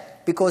bear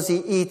because he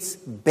eats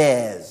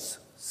bears,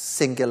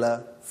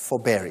 singular for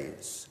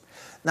berries.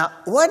 Now,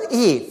 what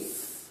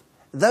if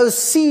those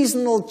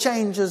seasonal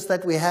changes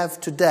that we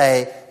have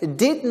today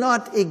did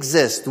not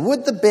exist?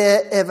 Would the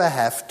bear ever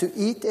have to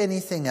eat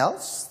anything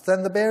else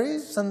than the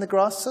berries and the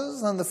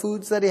grasses and the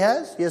foods that he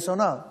has? Yes or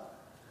no?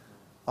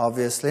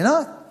 Obviously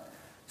not.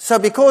 So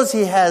because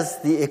he has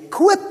the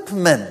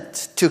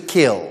equipment to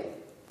kill,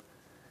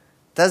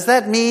 does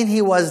that mean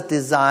he was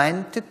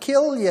designed to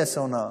kill? Yes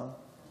or no?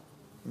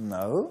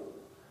 No.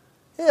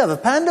 You have a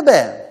panda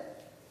bear.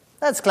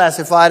 That's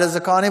classified as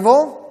a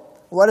carnivore.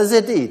 What does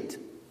it eat?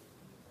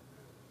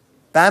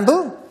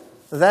 Bamboo.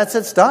 That's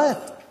its diet.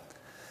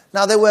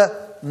 Now, there were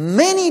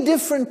many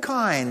different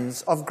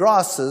kinds of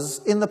grasses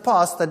in the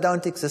past that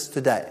don't exist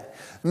today.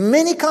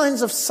 Many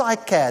kinds of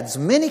cycads,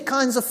 many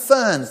kinds of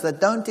ferns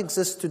that don't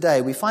exist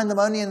today. We find them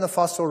only in the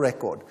fossil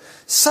record.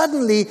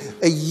 Suddenly,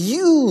 a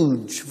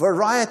huge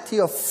variety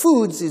of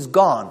foods is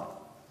gone.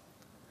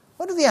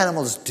 What do the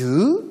animals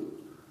do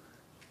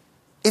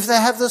if they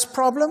have this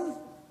problem?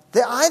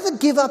 They either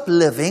give up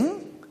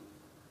living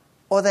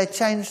or they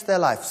change their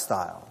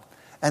lifestyle.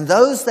 And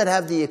those that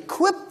have the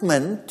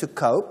equipment to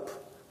cope,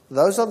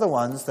 those are the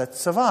ones that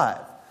survive.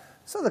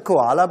 So the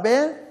koala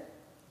bear,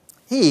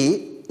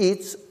 he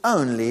eats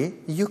only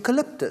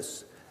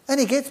eucalyptus. And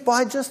he gets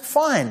by just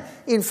fine.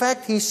 In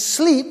fact, he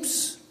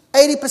sleeps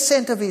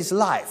 80% of his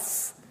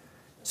life.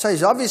 So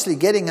he's obviously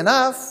getting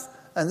enough,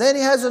 and then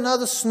he has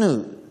another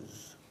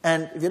snooze.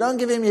 And if you don't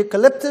give him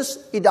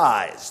eucalyptus, he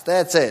dies.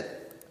 That's it.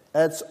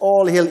 That's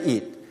all he'll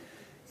eat.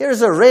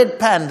 Here's a red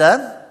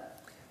panda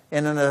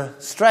in an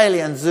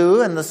Australian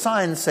zoo, and the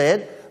sign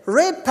said,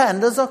 red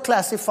pandas are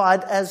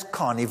classified as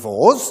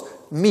carnivores,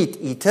 meat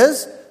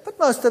eaters, but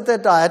most of their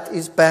diet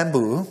is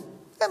bamboo.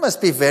 That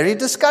must be very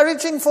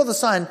discouraging for the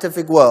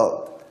scientific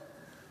world.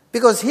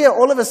 Because here,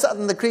 all of a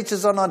sudden, the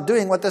creatures are not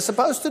doing what they're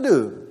supposed to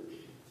do.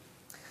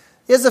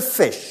 Here's a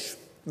fish.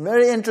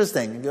 Very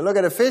interesting. If you look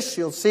at a fish,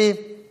 you'll see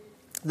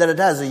that it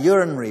has a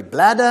urinary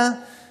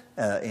bladder,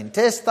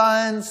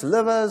 intestines,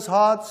 livers,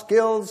 hearts,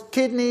 gills,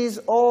 kidneys,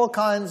 all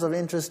kinds of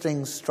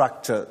interesting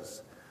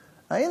structures.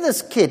 Now, in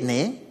this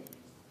kidney,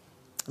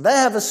 they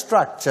have a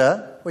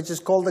structure which is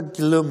called the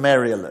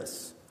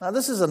glomerulus. Now,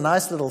 this is a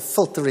nice little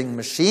filtering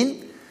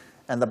machine,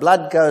 and the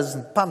blood goes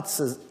and pumps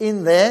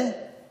in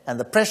there, and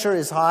the pressure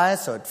is high,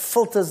 so it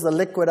filters the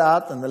liquid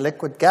out, and the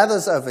liquid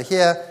gathers over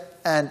here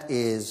and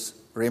is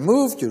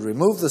removed. You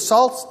remove the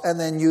salts, and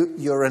then you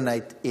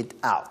urinate it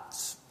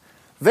out.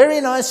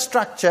 Very nice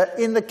structure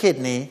in the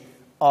kidney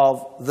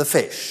of the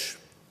fish.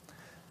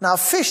 Now,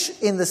 fish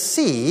in the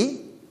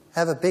sea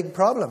have a big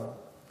problem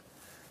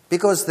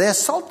because their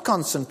salt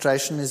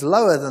concentration is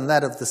lower than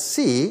that of the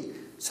sea,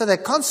 so they're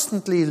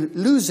constantly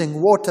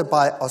losing water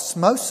by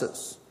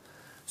osmosis.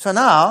 So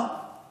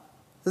now,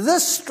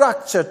 this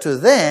structure to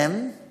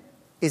them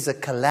is a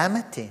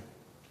calamity.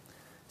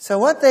 So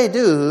what they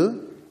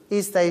do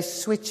is they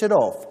switch it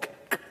off,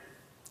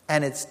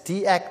 and it's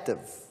deactive,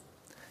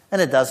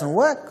 and it doesn't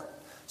work.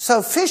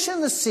 So fish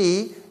in the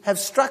sea have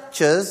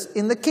structures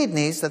in the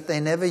kidneys that they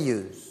never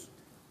use.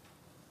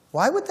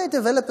 Why would they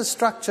develop a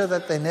structure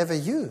that they never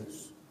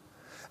use?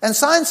 And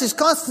science is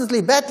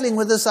constantly battling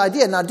with this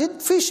idea. Now,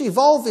 did fish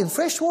evolve in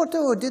freshwater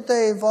or did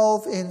they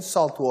evolve in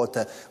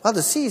saltwater? Well,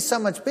 the sea is so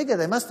much bigger,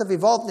 they must have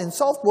evolved in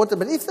saltwater.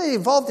 But if they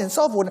evolved in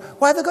saltwater,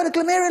 why have they got a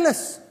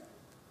glomerulus?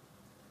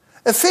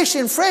 A fish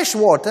in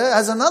freshwater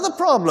has another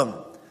problem.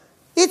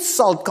 Its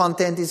salt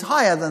content is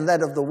higher than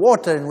that of the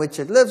water in which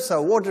it lives, so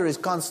water is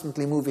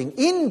constantly moving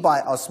in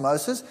by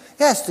osmosis.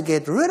 It has to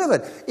get rid of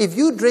it. If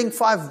you drink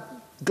 5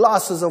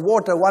 glasses of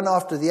water, one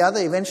after the other,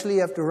 eventually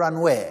you have to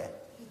run where?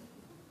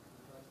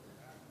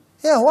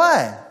 Yeah,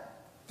 why?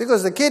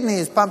 Because the kidney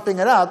is pumping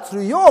it out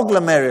through your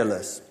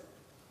glomerulus.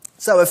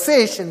 So a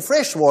fish in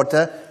fresh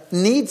water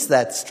needs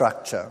that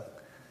structure.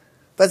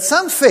 But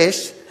some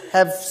fish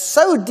have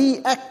so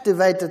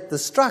deactivated the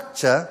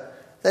structure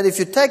that if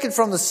you take it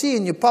from the sea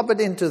and you pop it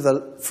into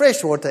the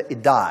fresh water,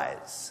 it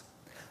dies.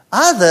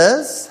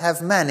 Others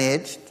have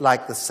managed,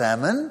 like the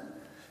salmon,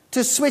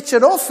 to switch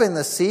it off in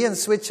the sea and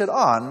switch it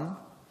on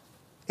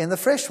in the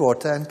fresh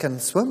water and can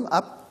swim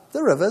up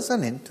the rivers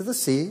and into the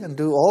sea and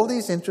do all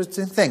these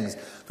interesting things.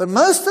 But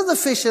most of the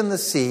fish in the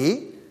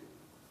sea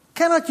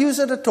cannot use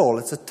it at all.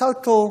 It's a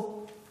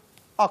total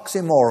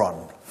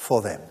oxymoron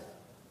for them.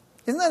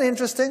 Isn't that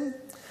interesting?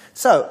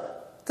 So,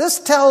 this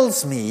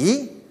tells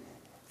me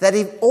that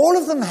if all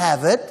of them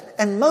have it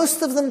and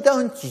most of them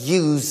don't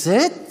use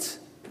it,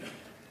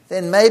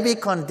 then maybe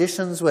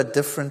conditions were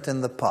different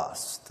in the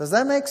past. Does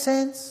that make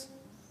sense?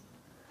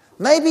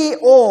 Maybe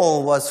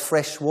all was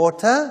fresh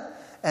water,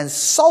 and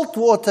salt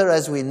water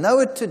as we know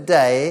it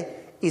today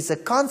is a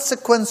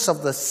consequence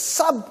of the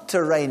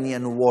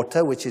subterranean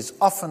water, which is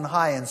often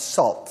high in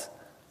salt,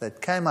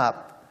 that came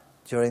up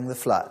during the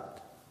flood.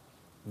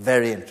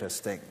 Very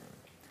interesting.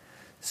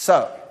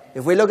 So,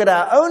 if we look at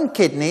our own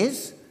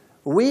kidneys,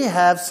 we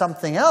have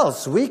something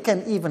else. We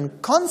can even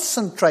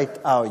concentrate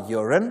our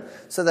urine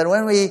so that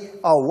when we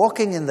are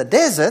walking in the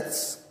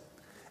deserts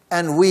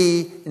and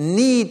we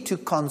need to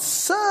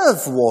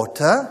conserve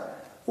water,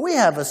 we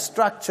have a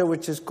structure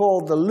which is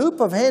called the loop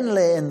of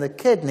Henle in the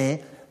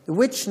kidney,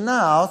 which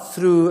now,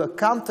 through a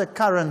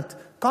countercurrent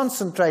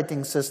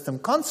concentrating system,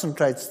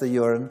 concentrates the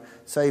urine.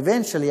 So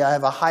eventually I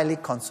have a highly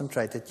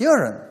concentrated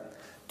urine.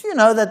 Do you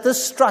know that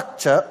this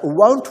structure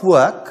won't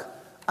work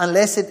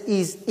unless it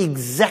is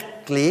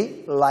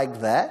exactly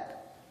like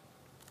that?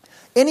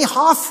 Any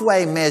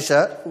halfway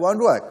measure won't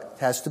work. It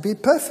has to be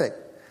perfect.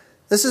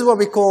 This is what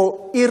we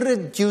call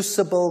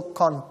irreducible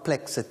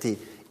complexity.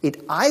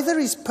 It either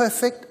is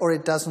perfect or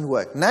it doesn't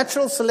work.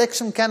 Natural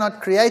selection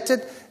cannot create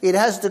it. It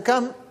has to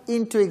come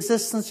into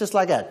existence just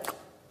like that.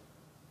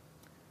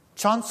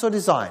 Chance or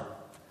design.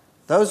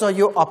 Those are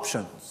your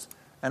options.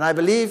 And I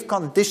believe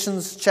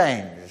conditions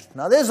change.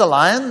 Now there's a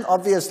lion.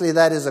 Obviously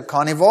that is a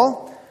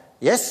carnivore.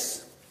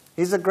 Yes,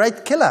 he's a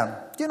great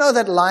killer. Do you know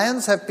that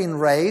lions have been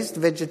raised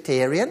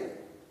vegetarian?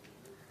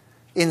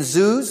 In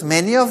zoos,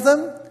 many of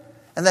them.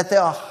 And that they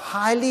are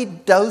highly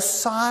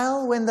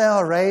docile when they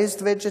are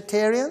raised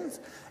vegetarians.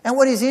 And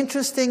what is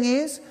interesting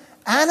is,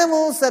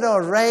 animals that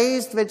are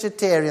raised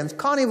vegetarians,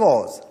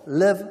 carnivores,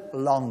 live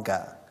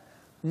longer.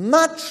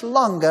 Much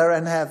longer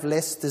and have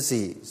less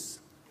disease.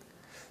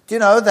 Do you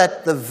know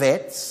that the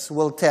vets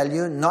will tell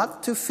you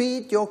not to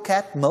feed your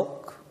cat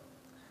milk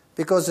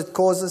because it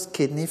causes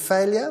kidney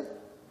failure?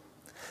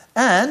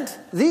 And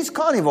these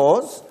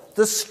carnivores,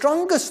 the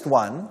strongest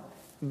one,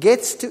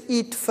 gets to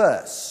eat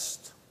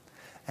first.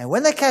 And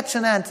when they catch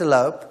an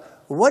antelope,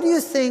 what do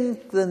you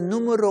think the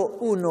numero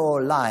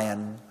uno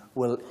lion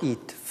will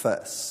eat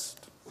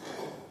first?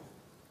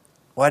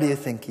 What do you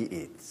think he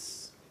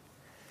eats?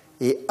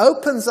 He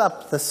opens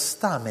up the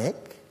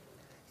stomach,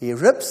 he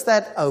rips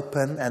that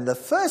open, and the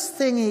first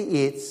thing he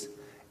eats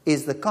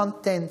is the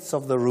contents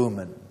of the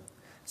rumen.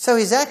 So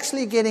he's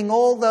actually getting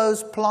all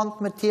those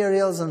plant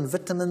materials and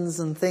vitamins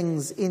and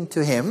things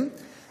into him,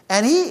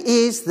 and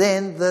he is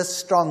then the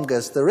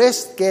strongest. The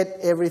rest get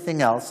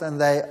everything else, and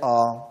they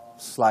are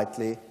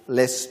slightly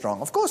less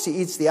strong. Of course, he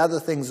eats the other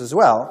things as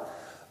well,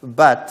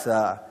 but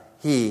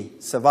he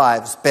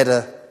survives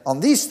better on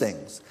these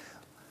things.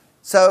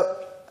 So,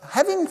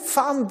 having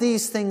found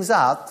these things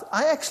out,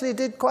 I actually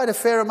did quite a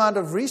fair amount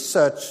of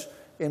research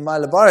in my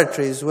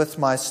laboratories with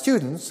my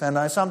students, and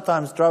I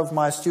sometimes drove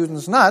my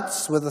students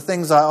nuts with the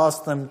things I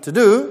asked them to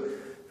do,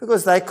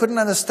 because they couldn't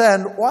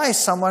understand why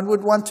someone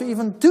would want to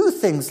even do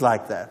things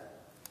like that.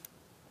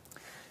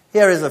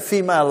 Here is a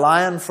female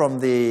lion from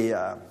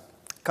the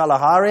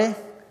Kalahari.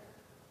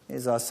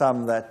 These are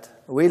some that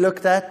we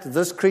looked at.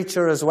 This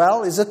creature as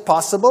well. Is it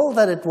possible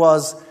that it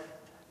was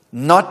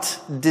not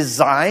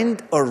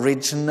designed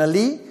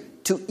originally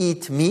to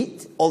eat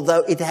meat,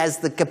 although it has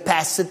the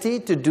capacity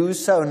to do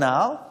so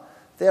now?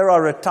 There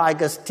are a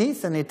tiger's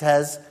teeth, and it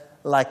has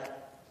like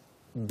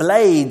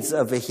blades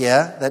over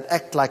here that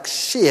act like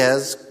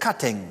shears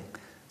cutting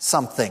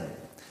something.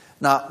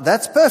 Now,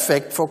 that's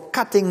perfect for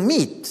cutting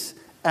meat,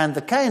 and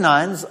the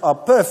canines are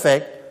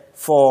perfect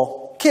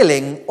for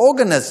killing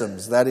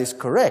organisms. That is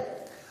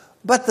correct.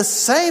 But the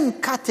same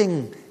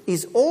cutting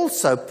is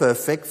also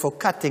perfect for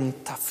cutting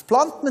tough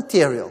plant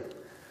material.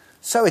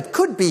 So it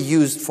could be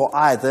used for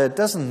either. It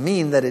doesn't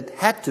mean that it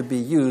had to be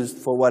used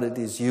for what it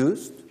is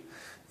used.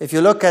 If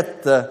you look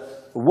at the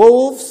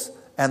wolves,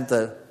 and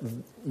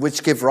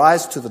which give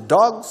rise to the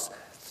dogs,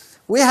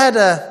 we had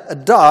a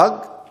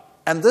dog,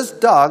 and this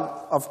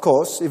dog, of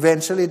course,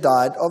 eventually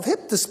died of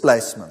hip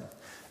displacement.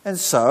 And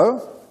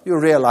so you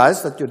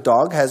realize that your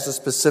dog has a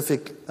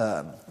specific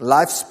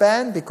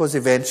lifespan, because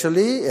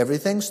eventually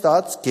everything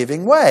starts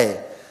giving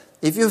way.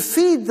 If you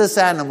feed this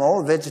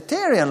animal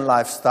vegetarian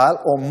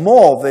lifestyle or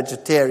more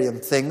vegetarian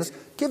things,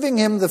 giving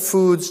him the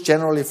foods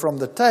generally from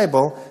the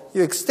table,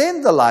 you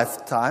extend the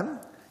lifetime,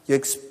 you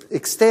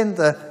extend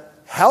the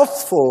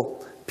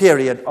healthful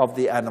period of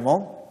the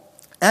animal,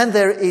 and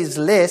there is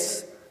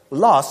less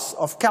loss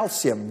of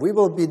calcium. We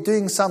will be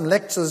doing some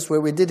lectures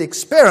where we did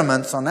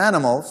experiments on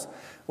animals,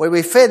 where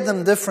we fed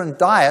them different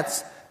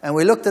diets, and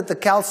we looked at the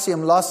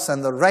calcium loss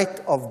and the rate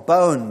of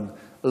bone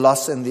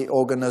loss in the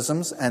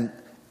organisms, and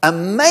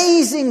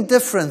amazing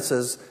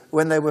differences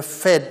when they were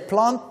fed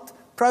plant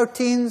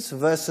proteins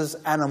versus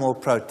animal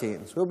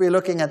proteins. We'll be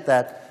looking at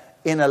that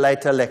in a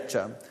later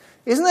lecture.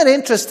 Isn't it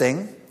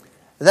interesting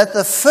that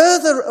the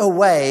further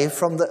away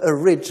from the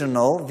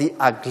original, the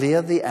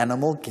uglier the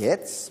animal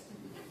gets?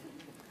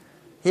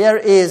 Here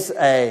is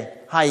a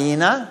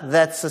hyena.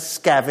 That's a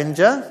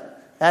scavenger.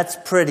 That's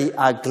pretty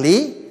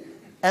ugly.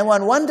 And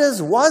one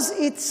wonders, was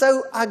it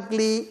so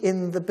ugly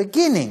in the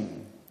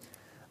beginning?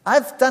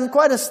 I've done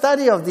quite a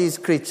study of these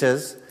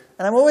creatures,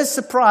 and I'm always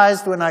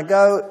surprised when I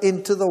go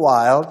into the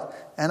wild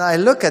and I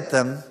look at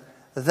them,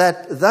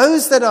 that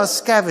those that are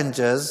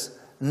scavengers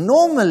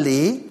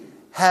normally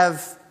are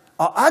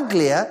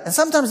uglier, and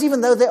sometimes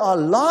even though they are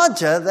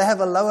larger, they have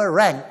a lower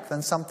rank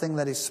than something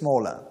that is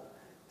smaller.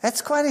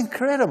 That's quite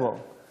incredible.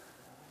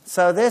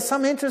 So there's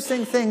some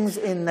interesting things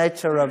in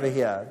nature over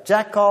here.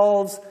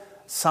 Jackals,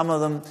 some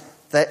of them,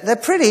 they're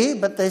pretty,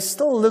 but they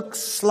still look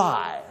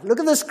sly. Look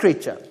at this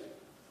creature.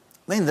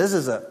 I mean, this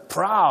is a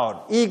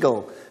proud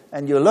eagle.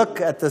 And you look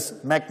at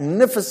this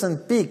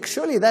magnificent beak.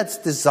 Surely that's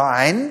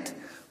designed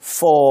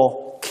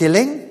for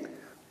killing,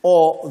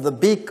 or the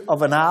beak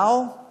of an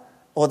owl,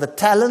 or the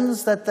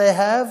talons that they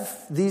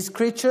have, these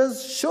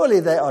creatures. Surely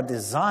they are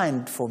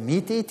designed for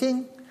meat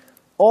eating.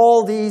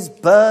 All these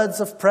birds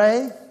of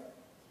prey,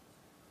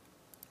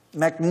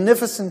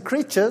 magnificent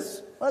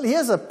creatures. Well,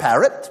 here's a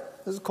parrot.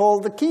 This is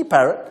called the key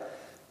parrot.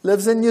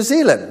 Lives in New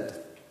Zealand.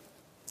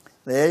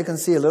 There you can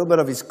see a little bit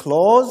of his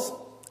claws,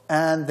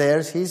 and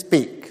there's his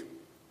beak.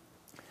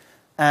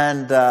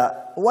 And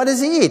what does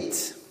he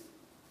eat?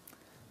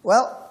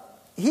 Well,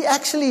 he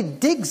actually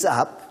digs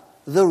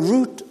up the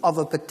root of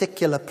a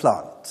particular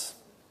plant.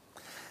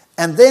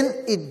 And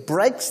then it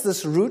breaks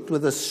this root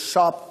with a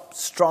sharp,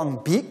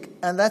 strong beak,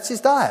 and that's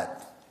his diet.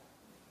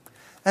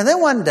 And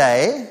then one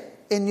day,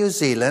 in New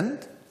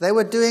Zealand, they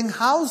were doing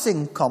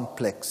housing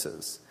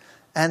complexes.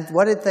 And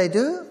what did they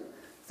do?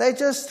 They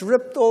just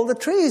ripped all the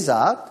trees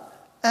out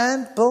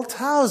and built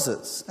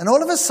houses. And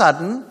all of a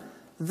sudden,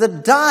 the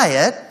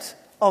diet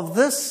of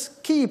this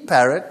key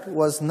parrot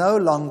was no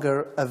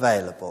longer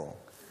available.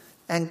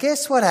 And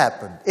guess what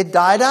happened? It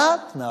died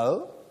out?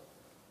 No.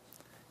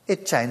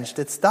 It changed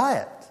its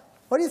diet.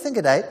 What do you think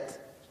it ate?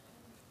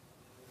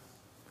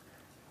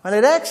 Well,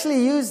 it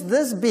actually used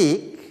this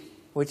beak,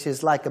 which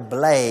is like a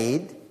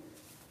blade,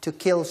 to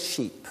kill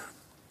sheep.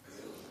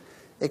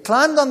 It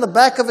climbed on the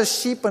back of a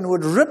sheep and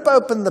would rip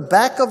open the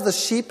back of the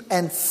sheep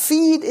and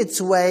feed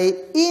its way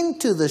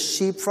into the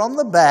sheep from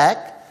the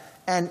back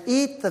and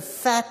eat the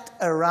fat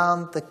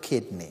around the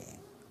kidney.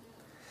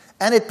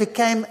 And it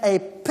became a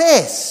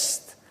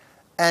pest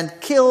and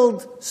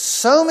killed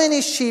so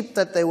many sheep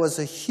that there was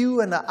a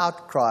hue and an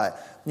outcry.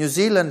 New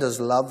Zealanders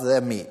love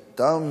their meat.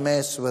 Don't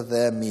mess with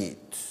their meat.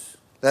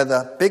 They're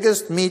the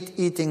biggest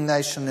meat-eating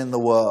nation in the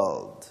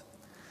world.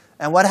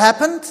 And what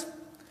happened?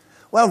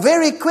 Well,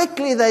 very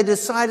quickly they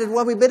decided,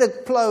 well, we better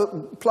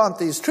plant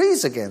these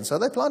trees again. So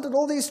they planted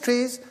all these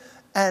trees.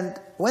 And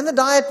when the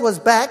diet was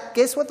back,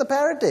 guess what the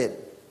parrot did?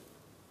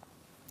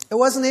 It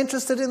wasn't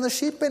interested in the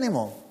sheep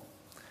anymore.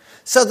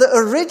 So the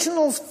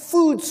original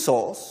food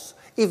source,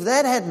 if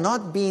that had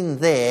not been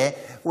there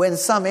when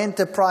some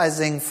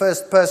enterprising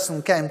first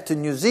person came to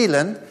New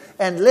Zealand,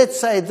 and let's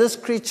say this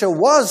creature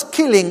was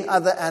killing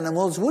other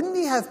animals, wouldn't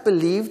he have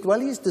believed, well,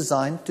 he's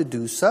designed to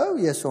do so,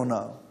 yes or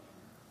no?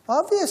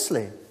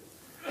 Obviously.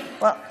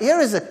 Well, here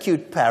is a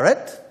cute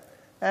parrot,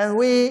 and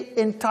we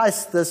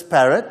enticed this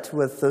parrot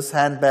with this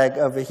handbag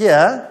over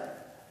here,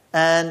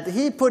 and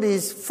he put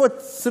his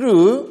foot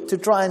through to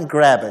try and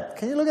grab it.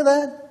 Can you look at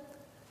that?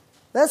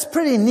 That's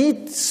pretty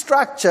neat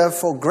structure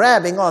for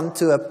grabbing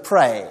onto a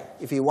prey,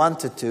 if he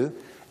wanted to.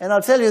 And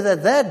I'll tell you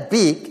that that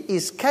beak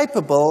is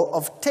capable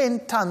of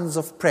 10 tons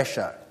of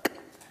pressure.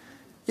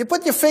 You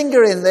put your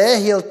finger in there,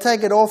 he'll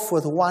take it off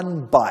with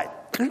one bite.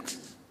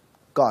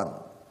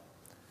 Gone.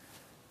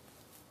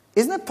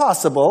 Isn't it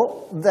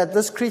possible that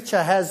this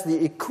creature has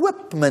the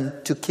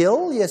equipment to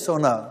kill, yes or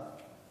no?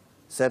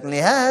 Certainly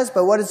has,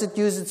 but what does it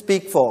use its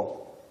beak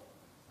for?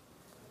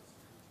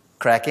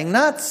 Cracking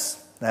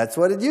nuts. That's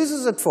what it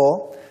uses it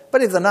for.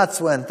 But if the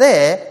nuts weren't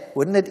there,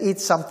 wouldn't it eat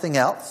something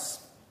else?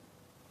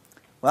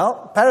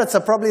 Well, parrots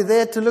are probably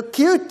there to look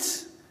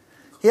cute.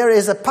 Here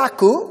is a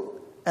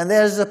paku, and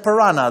there's a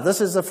piranha.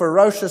 This is a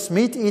ferocious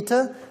meat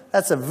eater.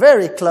 That's a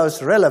very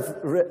close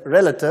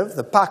relative,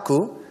 the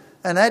paku,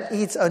 and that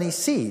eats only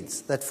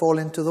seeds that fall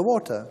into the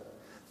water.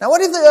 Now,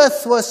 what if the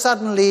earth was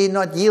suddenly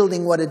not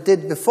yielding what it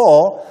did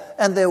before,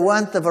 and there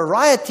weren't the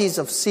varieties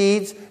of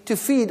seeds to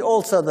feed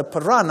also the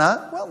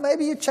piranha? Well,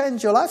 maybe you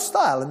change your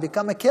lifestyle and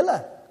become a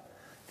killer.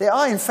 There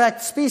are, in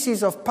fact,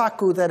 species of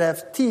paku that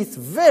have teeth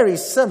very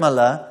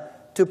similar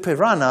to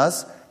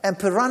piranhas, and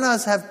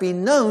piranhas have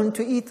been known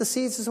to eat the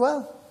seeds as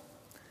well.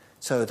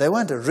 So they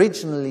weren't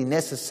originally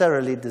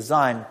necessarily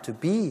designed to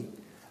be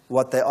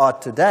what they are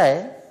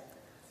today.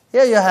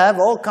 Here you have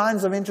all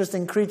kinds of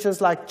interesting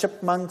creatures like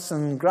chipmunks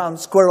and ground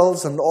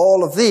squirrels and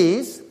all of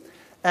these,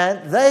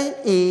 and they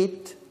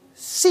eat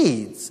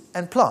seeds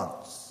and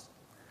plants.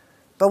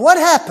 But what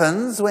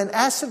happens when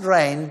acid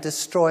rain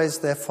destroys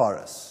their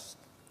forest?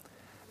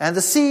 And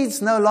the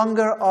seeds no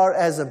longer are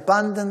as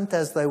abundant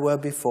as they were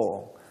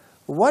before.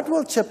 What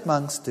will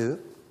chipmunks do?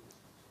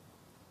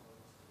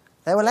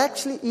 They will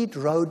actually eat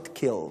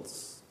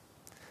roadkills.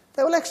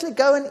 They will actually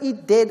go and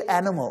eat dead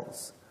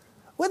animals.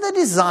 Were they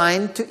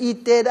designed to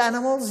eat dead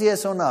animals,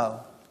 yes or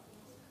no?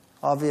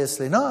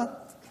 Obviously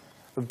not.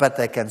 But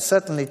they can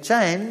certainly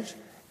change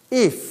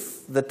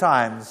if the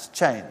times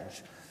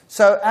change.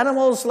 So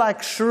animals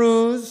like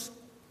shrews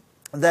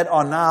that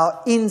are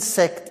now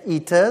insect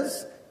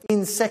eaters,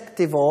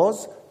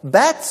 insectivores,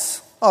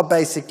 bats are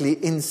basically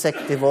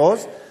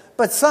insectivores,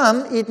 but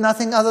some eat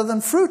nothing other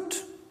than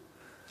fruit.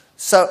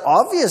 So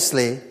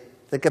obviously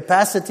the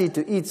capacity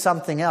to eat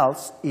something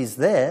else is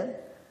there.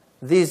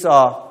 These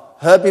are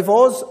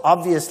herbivores.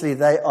 Obviously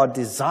they are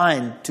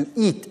designed to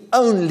eat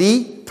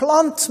only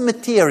plant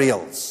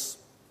materials.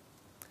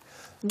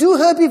 Do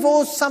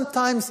herbivores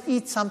sometimes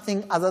eat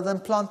something other than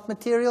plant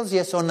materials,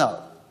 yes or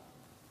no?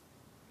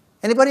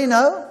 Anybody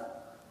know?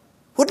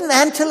 Would an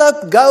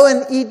antelope go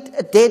and eat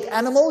a dead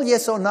animal,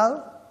 yes or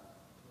no?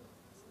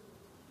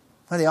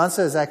 Well, the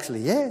answer is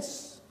actually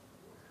yes.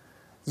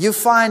 You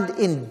find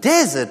in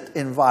desert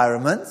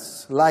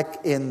environments,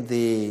 like in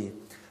the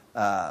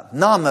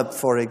Namib,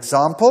 for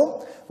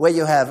example, where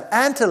you have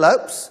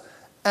antelopes,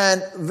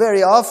 and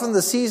very often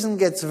the season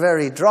gets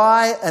very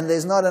dry and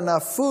there's not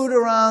enough food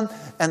around,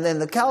 and then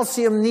the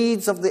calcium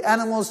needs of the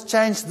animals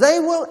change. They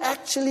will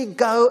actually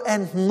go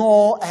and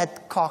gnaw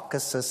at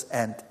carcasses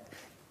and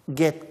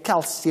get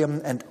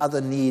calcium and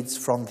other needs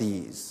from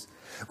these,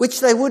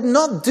 which they would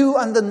not do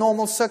under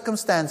normal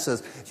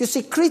circumstances. You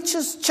see,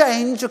 creatures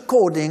change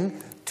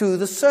according to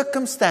the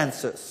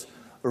circumstances.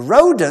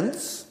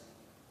 Rodents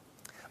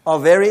are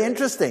very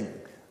interesting.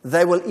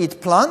 They will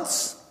eat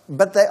plants,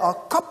 but they are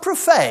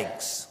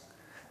coprophags.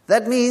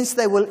 That means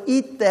they will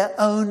eat their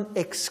own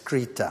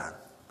excreta.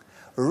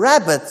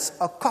 Rabbits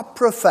are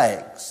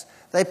coprophags.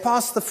 They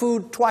pass the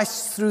food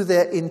twice through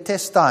their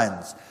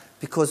intestines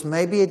because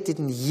maybe it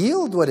didn't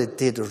yield what it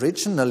did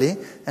originally,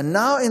 and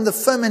now in the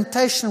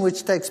fermentation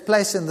which takes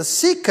place in the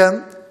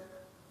cecum,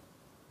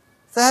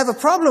 they have a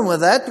problem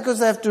with that because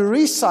they have to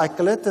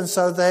recycle it, and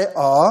so they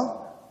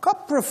are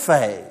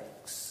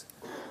coprophags.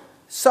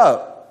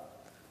 So,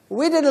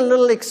 we did a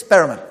little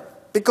experiment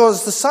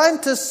because the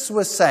scientists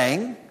were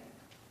saying,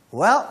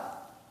 well,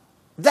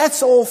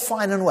 that's all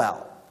fine and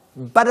well,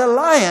 but a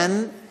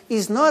lion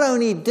is not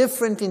only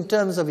different in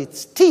terms of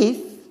its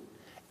teeth,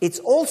 it's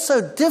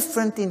also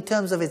different in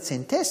terms of its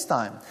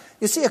intestine.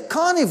 You see, a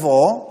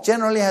carnivore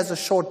generally has a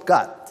short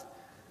gut.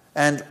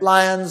 And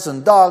lions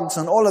and dogs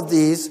and all of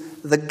these,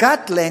 the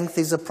gut length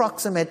is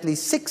approximately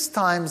 6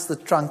 times the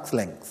trunk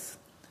length.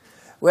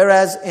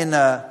 Whereas in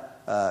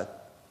a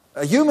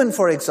human,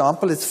 for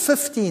example, it's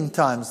 15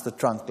 times the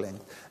trunk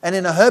length. And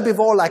in a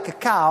herbivore like a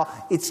cow,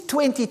 it's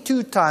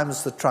 22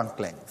 times the trunk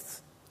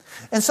length.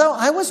 And so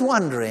I was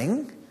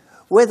wondering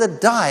whether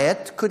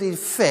diet could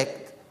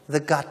affect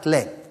the gut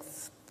length,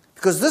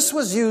 because this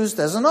was used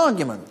as an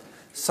argument.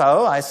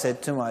 So I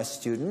said to my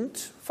student,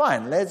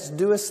 fine, let's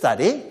do a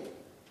study.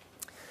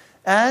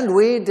 And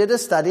we did a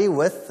study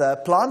with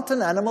plant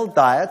and animal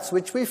diets,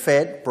 which we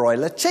fed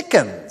broiler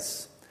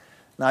chickens.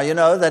 Now, you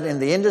know that in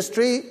the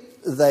industry,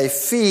 they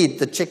feed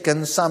the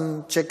chickens.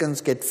 Some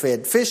chickens get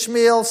fed fish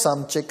meal,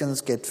 some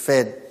chickens get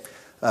fed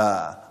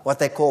what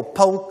they call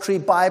poultry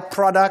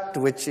byproduct,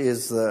 which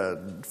is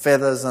the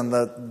feathers and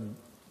the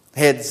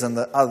heads and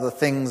the other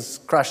things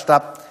crushed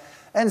up.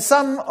 And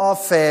some are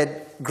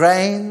fed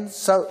grains.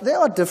 So there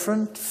are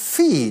different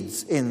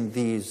feeds in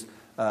these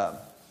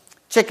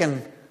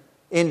chicken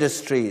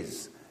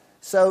industries.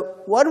 So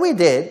what we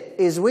did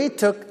is we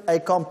took a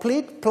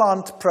complete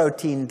plant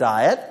protein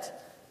diet,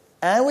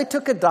 and we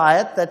took a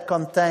diet that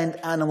contained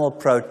animal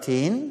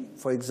protein,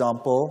 for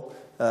example,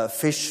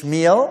 fish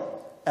meal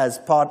as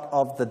part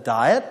of the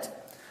diet.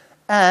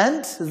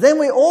 And then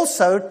we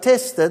also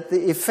tested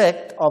the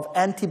effect of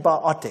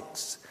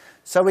antibiotics.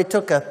 So we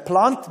took a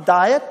plant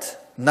diet,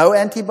 no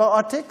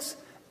antibiotics,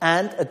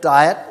 and a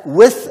diet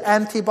with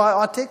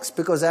antibiotics,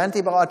 because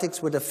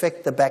antibiotics would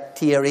affect the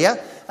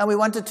bacteria. And we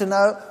wanted to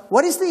know,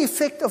 what is the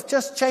effect of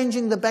just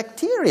changing the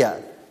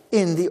bacteria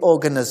in the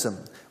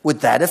organism?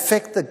 Would that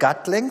affect the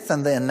gut length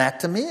and the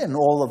anatomy and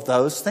all of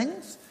those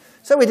things?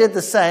 So we did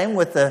the same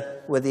with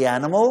the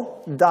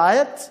animal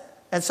diet.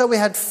 And so we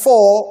had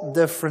 4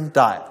 different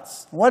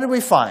diets. What did we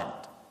find?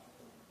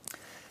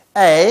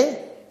 A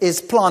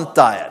is plant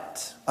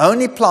diet,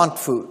 only plant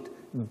food.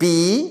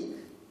 B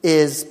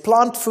is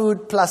plant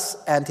food plus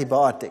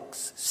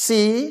antibiotics.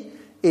 C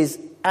is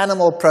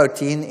animal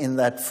protein in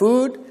that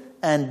food.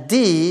 And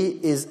D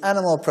is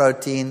animal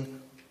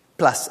protein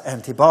plus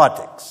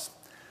antibiotics.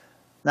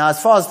 Now,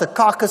 as far as the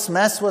carcass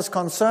mass was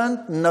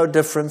concerned, no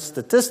difference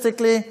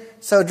statistically,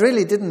 so it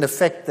really didn't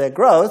affect their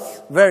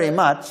growth very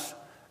much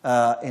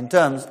in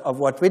terms of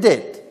what we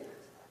did.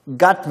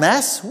 Gut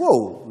mass,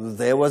 whoa,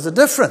 there was a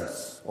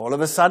difference. All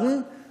of a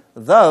sudden,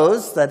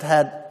 those that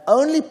had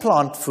only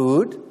plant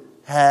food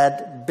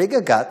had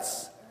bigger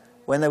guts.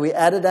 When we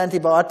added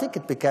antibiotic,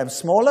 it became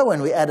smaller.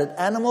 When we added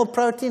animal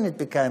protein, it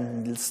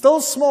became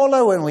still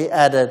smaller. When we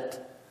added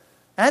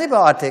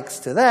antibiotics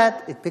to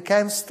that, it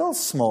became still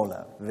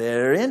smaller.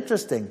 Very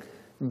interesting.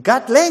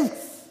 Gut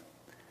length.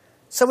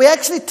 So we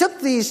actually took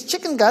these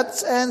chicken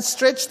guts and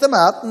stretched them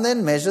out and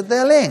then measured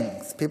their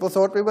length. People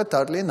thought we were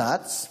totally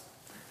nuts.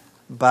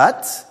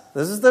 But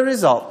this is the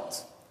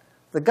result.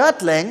 The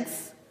gut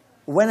length,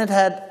 when it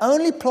had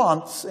only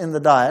plants in the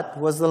diet,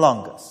 was the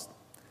longest.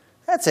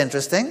 That's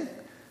interesting.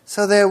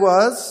 So there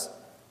was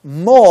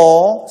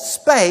more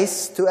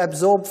space to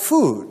absorb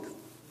food.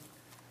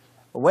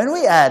 When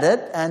we added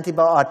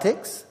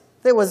antibiotics,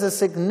 there was a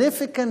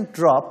significant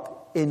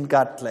drop in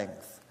gut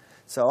length.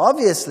 So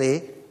obviously,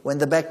 when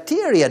the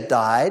bacteria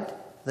died,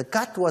 the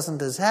gut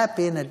wasn't as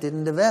happy and it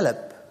didn't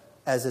develop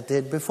as it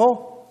did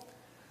before.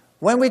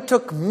 When we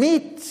took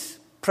meat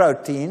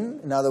protein,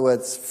 in other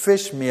words,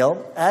 fish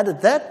meal,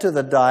 added that to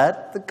the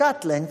diet, the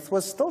gut length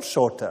was still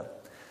shorter.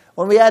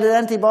 When we added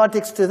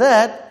antibiotics to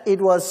that,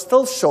 it was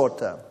still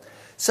shorter.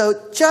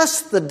 So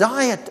just the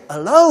diet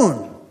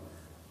alone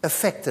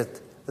affected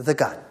the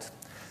gut.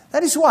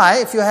 That is why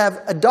if you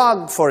have a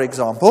dog, for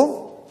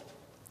example,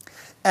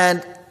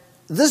 and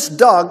this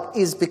dog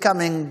is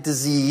becoming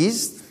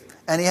diseased,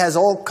 and he has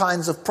all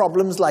kinds of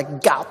problems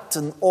like gout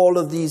and all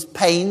of these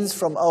pains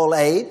from old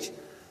age,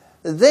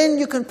 then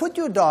you can put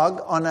your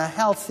dog on a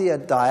healthier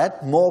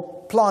diet,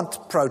 more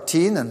plant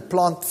protein and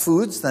plant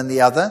foods than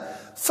the other.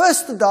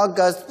 First the dog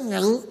goes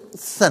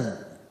thin.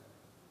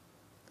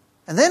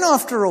 And then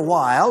after a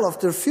while,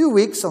 after a few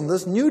weeks on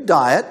this new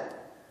diet,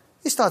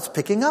 he starts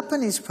picking up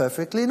and he's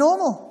perfectly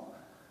normal.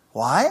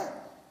 Why?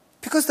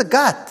 Because the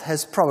gut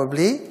has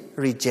probably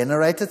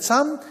regenerated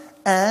some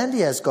and he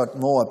has got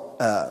more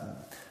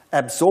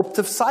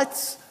absorptive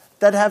sites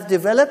that have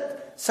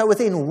developed. So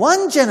within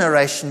one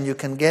generation you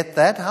can get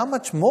that. How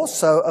much more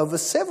so over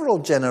several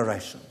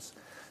generations?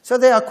 So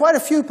there are quite a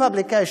few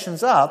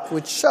publications out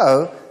which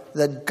show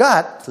that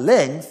gut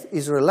length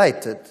is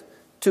related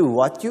to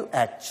what you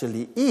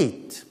actually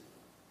eat.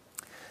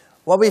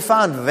 What we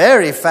found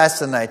very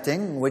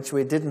fascinating, which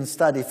we didn't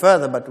study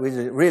further but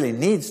really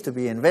needs to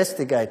be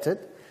investigated,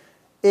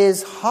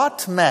 is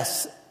heart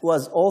mass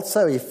was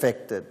also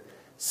affected.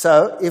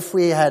 So if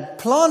we had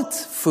plant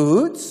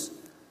foods,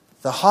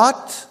 the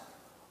heart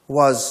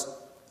was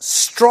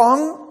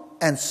strong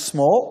and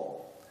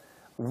small.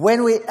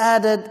 When we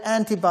added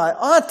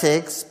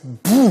antibiotics,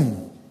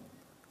 boom,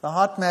 the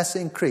heart mass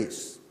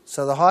increased.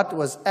 So the heart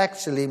was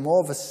actually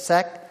more of a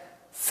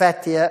sac,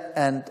 fattier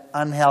and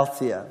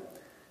unhealthier.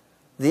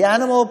 The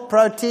animal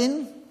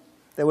protein,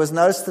 there was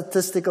no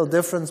statistical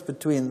difference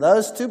between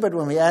those two, but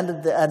when we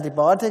added the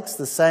antibiotics,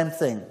 the same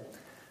thing.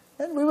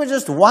 And we were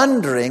just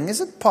wondering,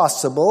 is it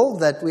possible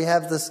that we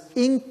have this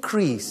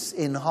increase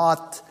in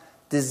heart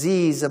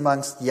disease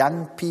amongst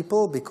young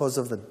people because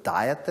of the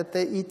diet that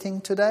they're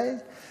eating today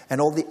and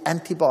all the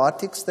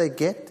antibiotics they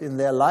get in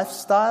their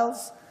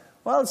lifestyles?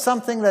 Well, it's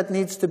something that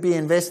needs to be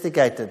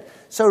investigated.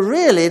 So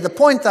really, the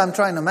point I'm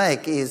trying to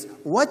make is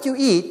what you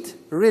eat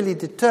really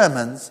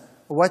determines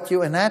what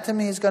your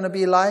anatomy is going to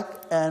be like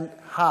and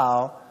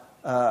how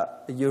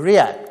you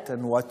react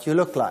and what you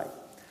look like.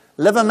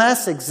 Liver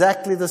mass,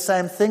 exactly the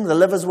same thing. The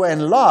livers were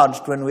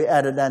enlarged when we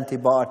added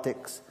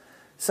antibiotics.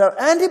 So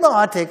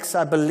antibiotics,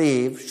 I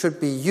believe,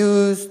 should be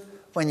used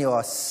when you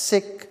are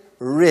sick,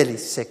 really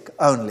sick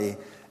only.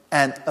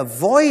 And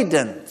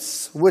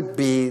avoidance would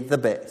be the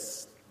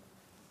best.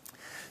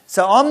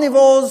 So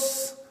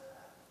omnivores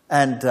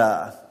and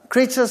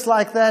creatures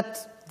like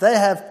that, they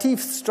have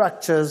teeth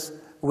structures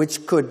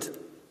which could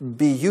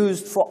be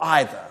used for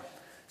either.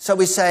 So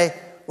we say,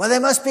 well, they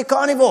must be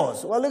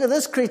carnivores. Well, look at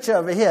this creature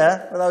over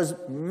here with those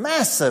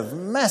massive,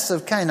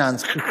 massive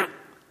canines.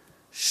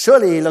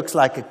 Surely he looks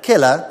like a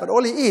killer, but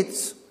all he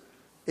eats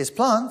is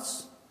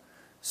plants.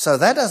 So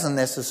that doesn't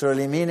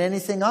necessarily mean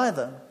anything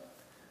either.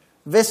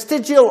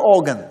 Vestigial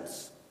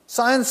organs.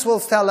 Science will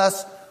tell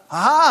us,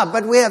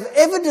 but we have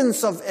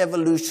evidence of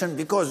evolution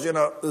because,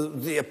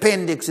 the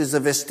appendix is a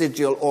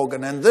vestigial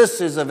organ and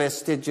this is a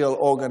vestigial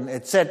organ,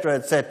 etc.,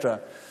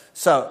 etc.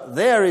 So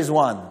there is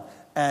one.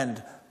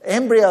 And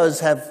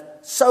embryos have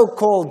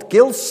so-called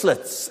gill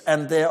slits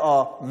and there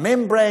are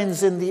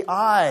membranes in the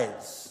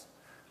eyes.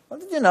 Well,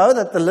 did you know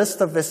that the list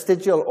of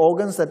vestigial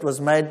organs that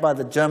was made by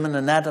the German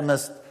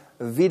anatomist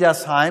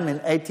Wiedersheim in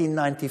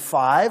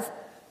 1895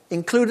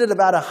 included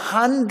about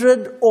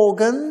 100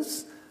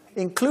 organs,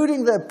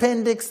 including the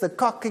appendix, the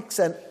coccyx,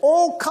 and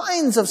all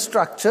kinds of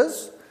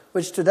structures,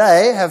 which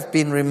today have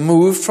been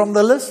removed from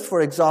the list.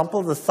 For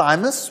example, the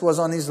thymus was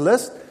on his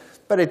list,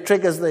 but it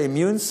triggers the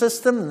immune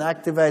system and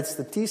activates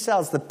the T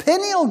cells. The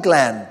pineal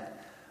gland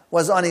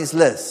was on his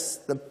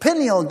list. The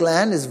pineal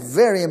gland is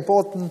very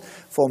important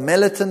for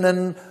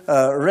melatonin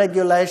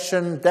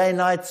regulation,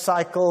 day-night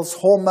cycles,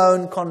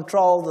 hormone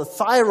control. The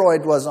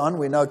thyroid was on.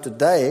 We know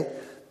today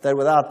that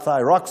without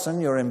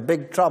thyroxine, you're in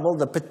big trouble.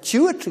 The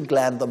pituitary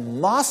gland, the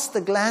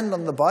master gland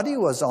on the body,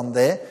 was on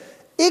there.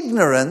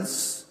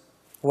 Ignorance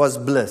was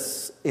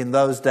bliss in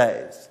those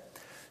days.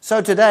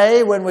 So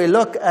today, when we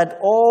look at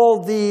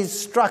all these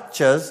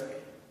structures,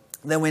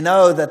 then we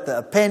know that the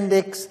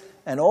appendix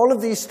and all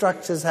of these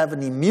structures have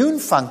an immune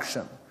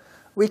function.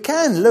 We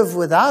can live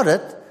without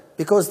it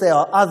because there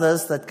are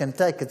others that can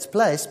take its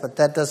place, but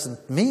that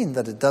doesn't mean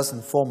that it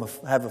doesn't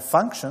have a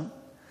function.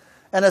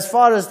 And as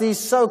far as these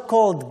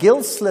so-called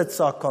gill slits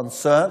are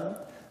concerned,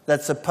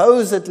 that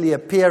supposedly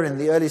appear in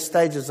the early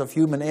stages of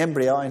human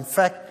embryo, are in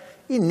fact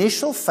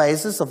initial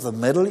phases of the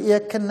middle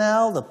ear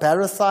canal, the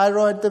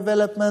parathyroid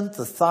development,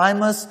 the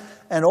thymus,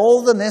 and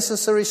all the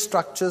necessary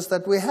structures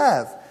that we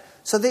have.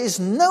 So there is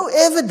no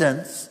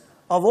evidence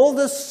of all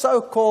this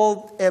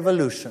so-called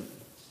evolution.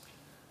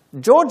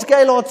 George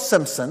Gaylord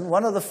Simpson,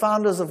 one of the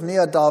founders of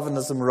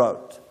Neo-Darwinism,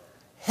 wrote,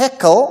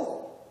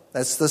 Haeckel,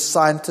 that's the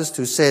scientist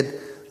who said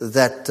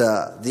that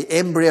the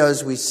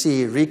embryos we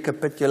see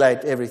recapitulate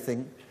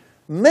everything,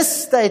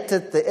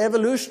 misstated the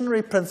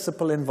evolutionary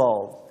principle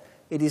involved.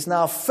 It is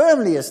now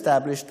firmly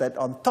established that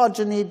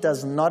ontogeny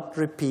does not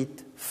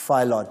repeat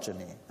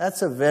phylogeny.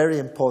 That's a very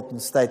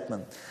important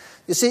statement.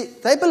 You see,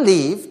 they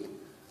believed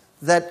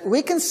that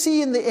we can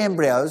see in the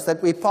embryos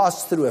that we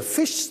pass through a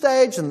fish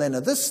stage, and then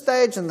at this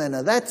stage, and then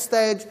at that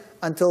stage,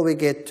 until we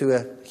get to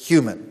a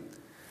human.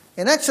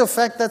 In actual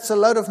fact, that's a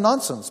load of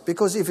nonsense,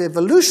 because if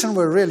evolution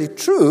were really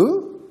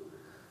true,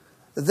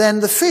 then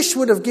the fish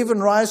would have given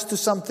rise to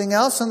something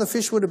else, and the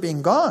fish would have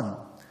been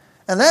gone.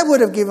 And that would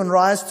have given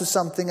rise to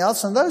something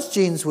else, and those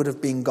genes would have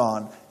been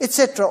gone,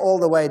 etc., all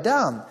the way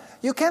down.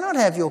 You cannot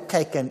have your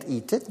cake and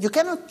eat it. You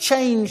cannot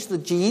change the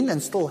gene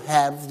and still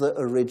have the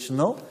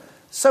original,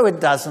 so it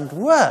doesn't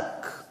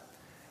work.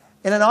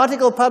 In an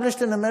article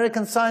published in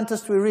American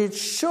Scientist, we read,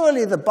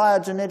 surely the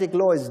biogenetic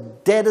law is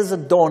dead as a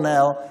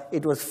doornail.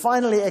 It was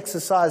finally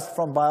exercised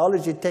from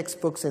biology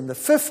textbooks in the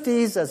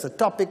 50s as a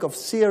topic of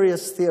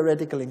serious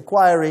theoretical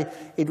inquiry.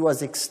 It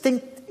was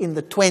extinct in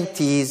the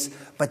 20s,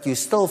 but you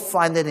still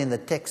find it in the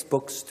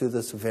textbooks to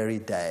this very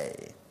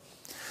day.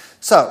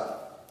 So,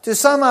 to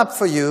sum up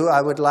for you,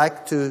 I would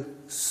like to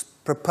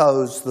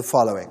propose the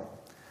following.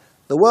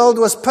 The world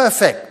was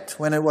perfect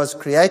when it was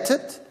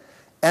created,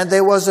 and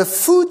there was a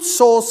food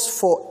source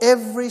for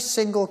every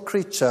single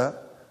creature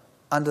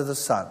under the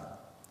sun.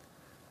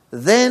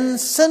 Then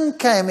sin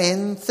came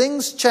in,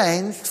 things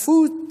changed,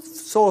 food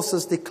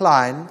sources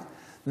declined,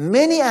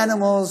 many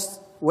animals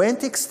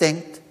went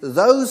extinct,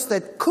 those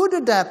that could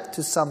adapt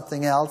to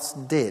something else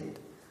did.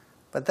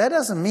 But that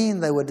doesn't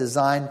mean they were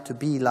designed to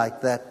be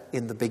like that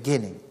in the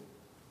beginning.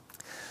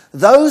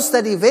 Those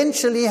that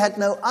eventually had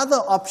no other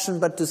option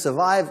but to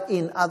survive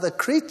in other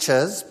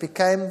creatures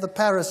became the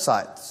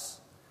parasites.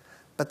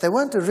 But they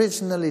weren't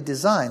originally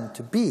designed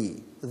to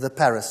be the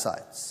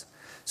parasites.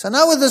 So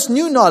now with this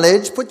new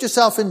knowledge, put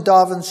yourself in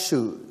Darwin's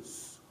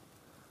shoes.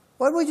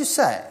 What would you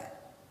say?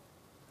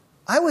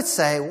 I would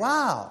say,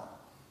 wow,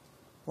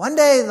 one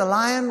day the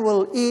lion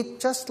will eat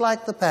just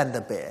like the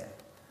panda bear.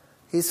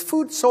 His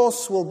food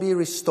source will be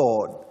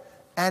restored,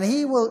 and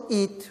he will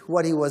eat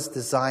what he was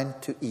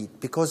designed to eat,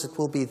 because it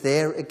will be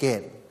there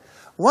again.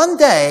 One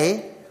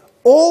day,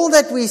 all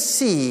that we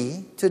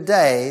see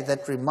today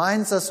that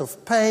reminds us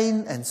of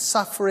pain and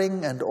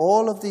suffering and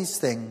all of these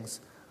things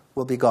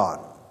will be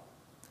gone.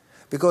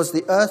 Because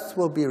the earth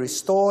will be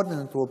restored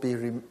and it will be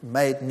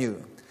made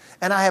new.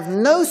 And I have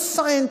no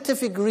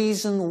scientific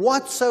reason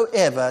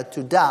whatsoever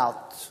to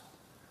doubt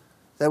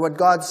that what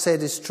God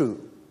said is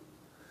true.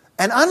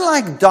 And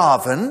unlike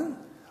Darwin,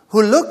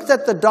 who looked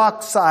at the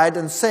dark side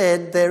and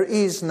said, there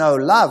is no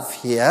love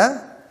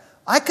here,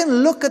 I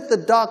can look at the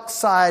dark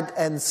side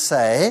and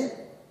say,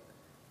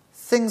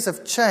 things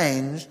have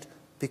changed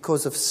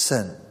because of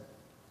sin.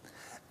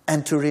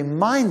 And to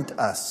remind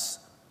us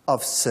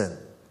of sin.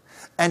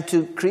 And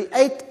to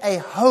create a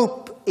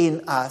hope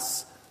in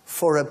us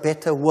for a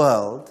better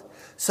world,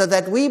 so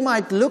that we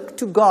might look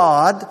to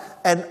God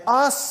and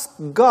ask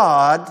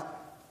God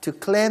to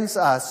cleanse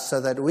us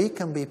so that we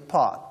can be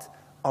part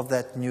of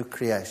that new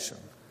creation.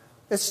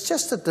 It's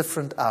just a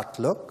different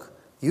outlook,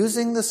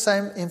 using the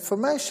same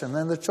information,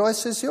 and the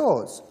choice is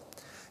yours.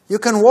 You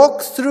can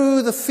walk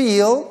through the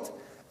field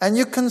and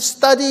you can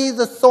study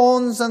the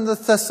thorns and the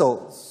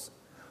thistles,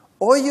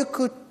 or you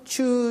could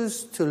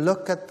choose to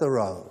look at the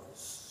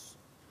rose.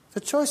 The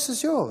choice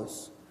is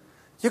yours.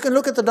 You can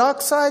look at the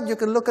dark side, you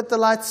can look at the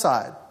light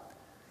side.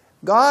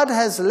 God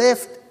has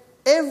left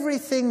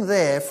everything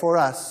there for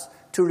us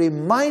to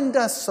remind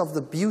us of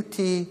the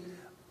beauty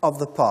of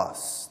the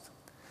past.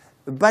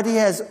 But He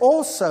has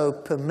also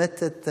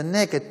permitted the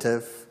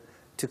negative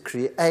to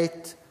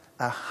create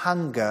a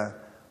hunger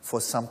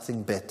for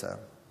something better.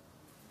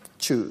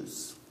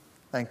 Choose.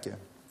 Thank you.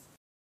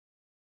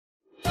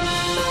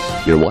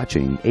 You're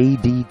watching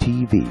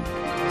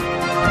ADTV.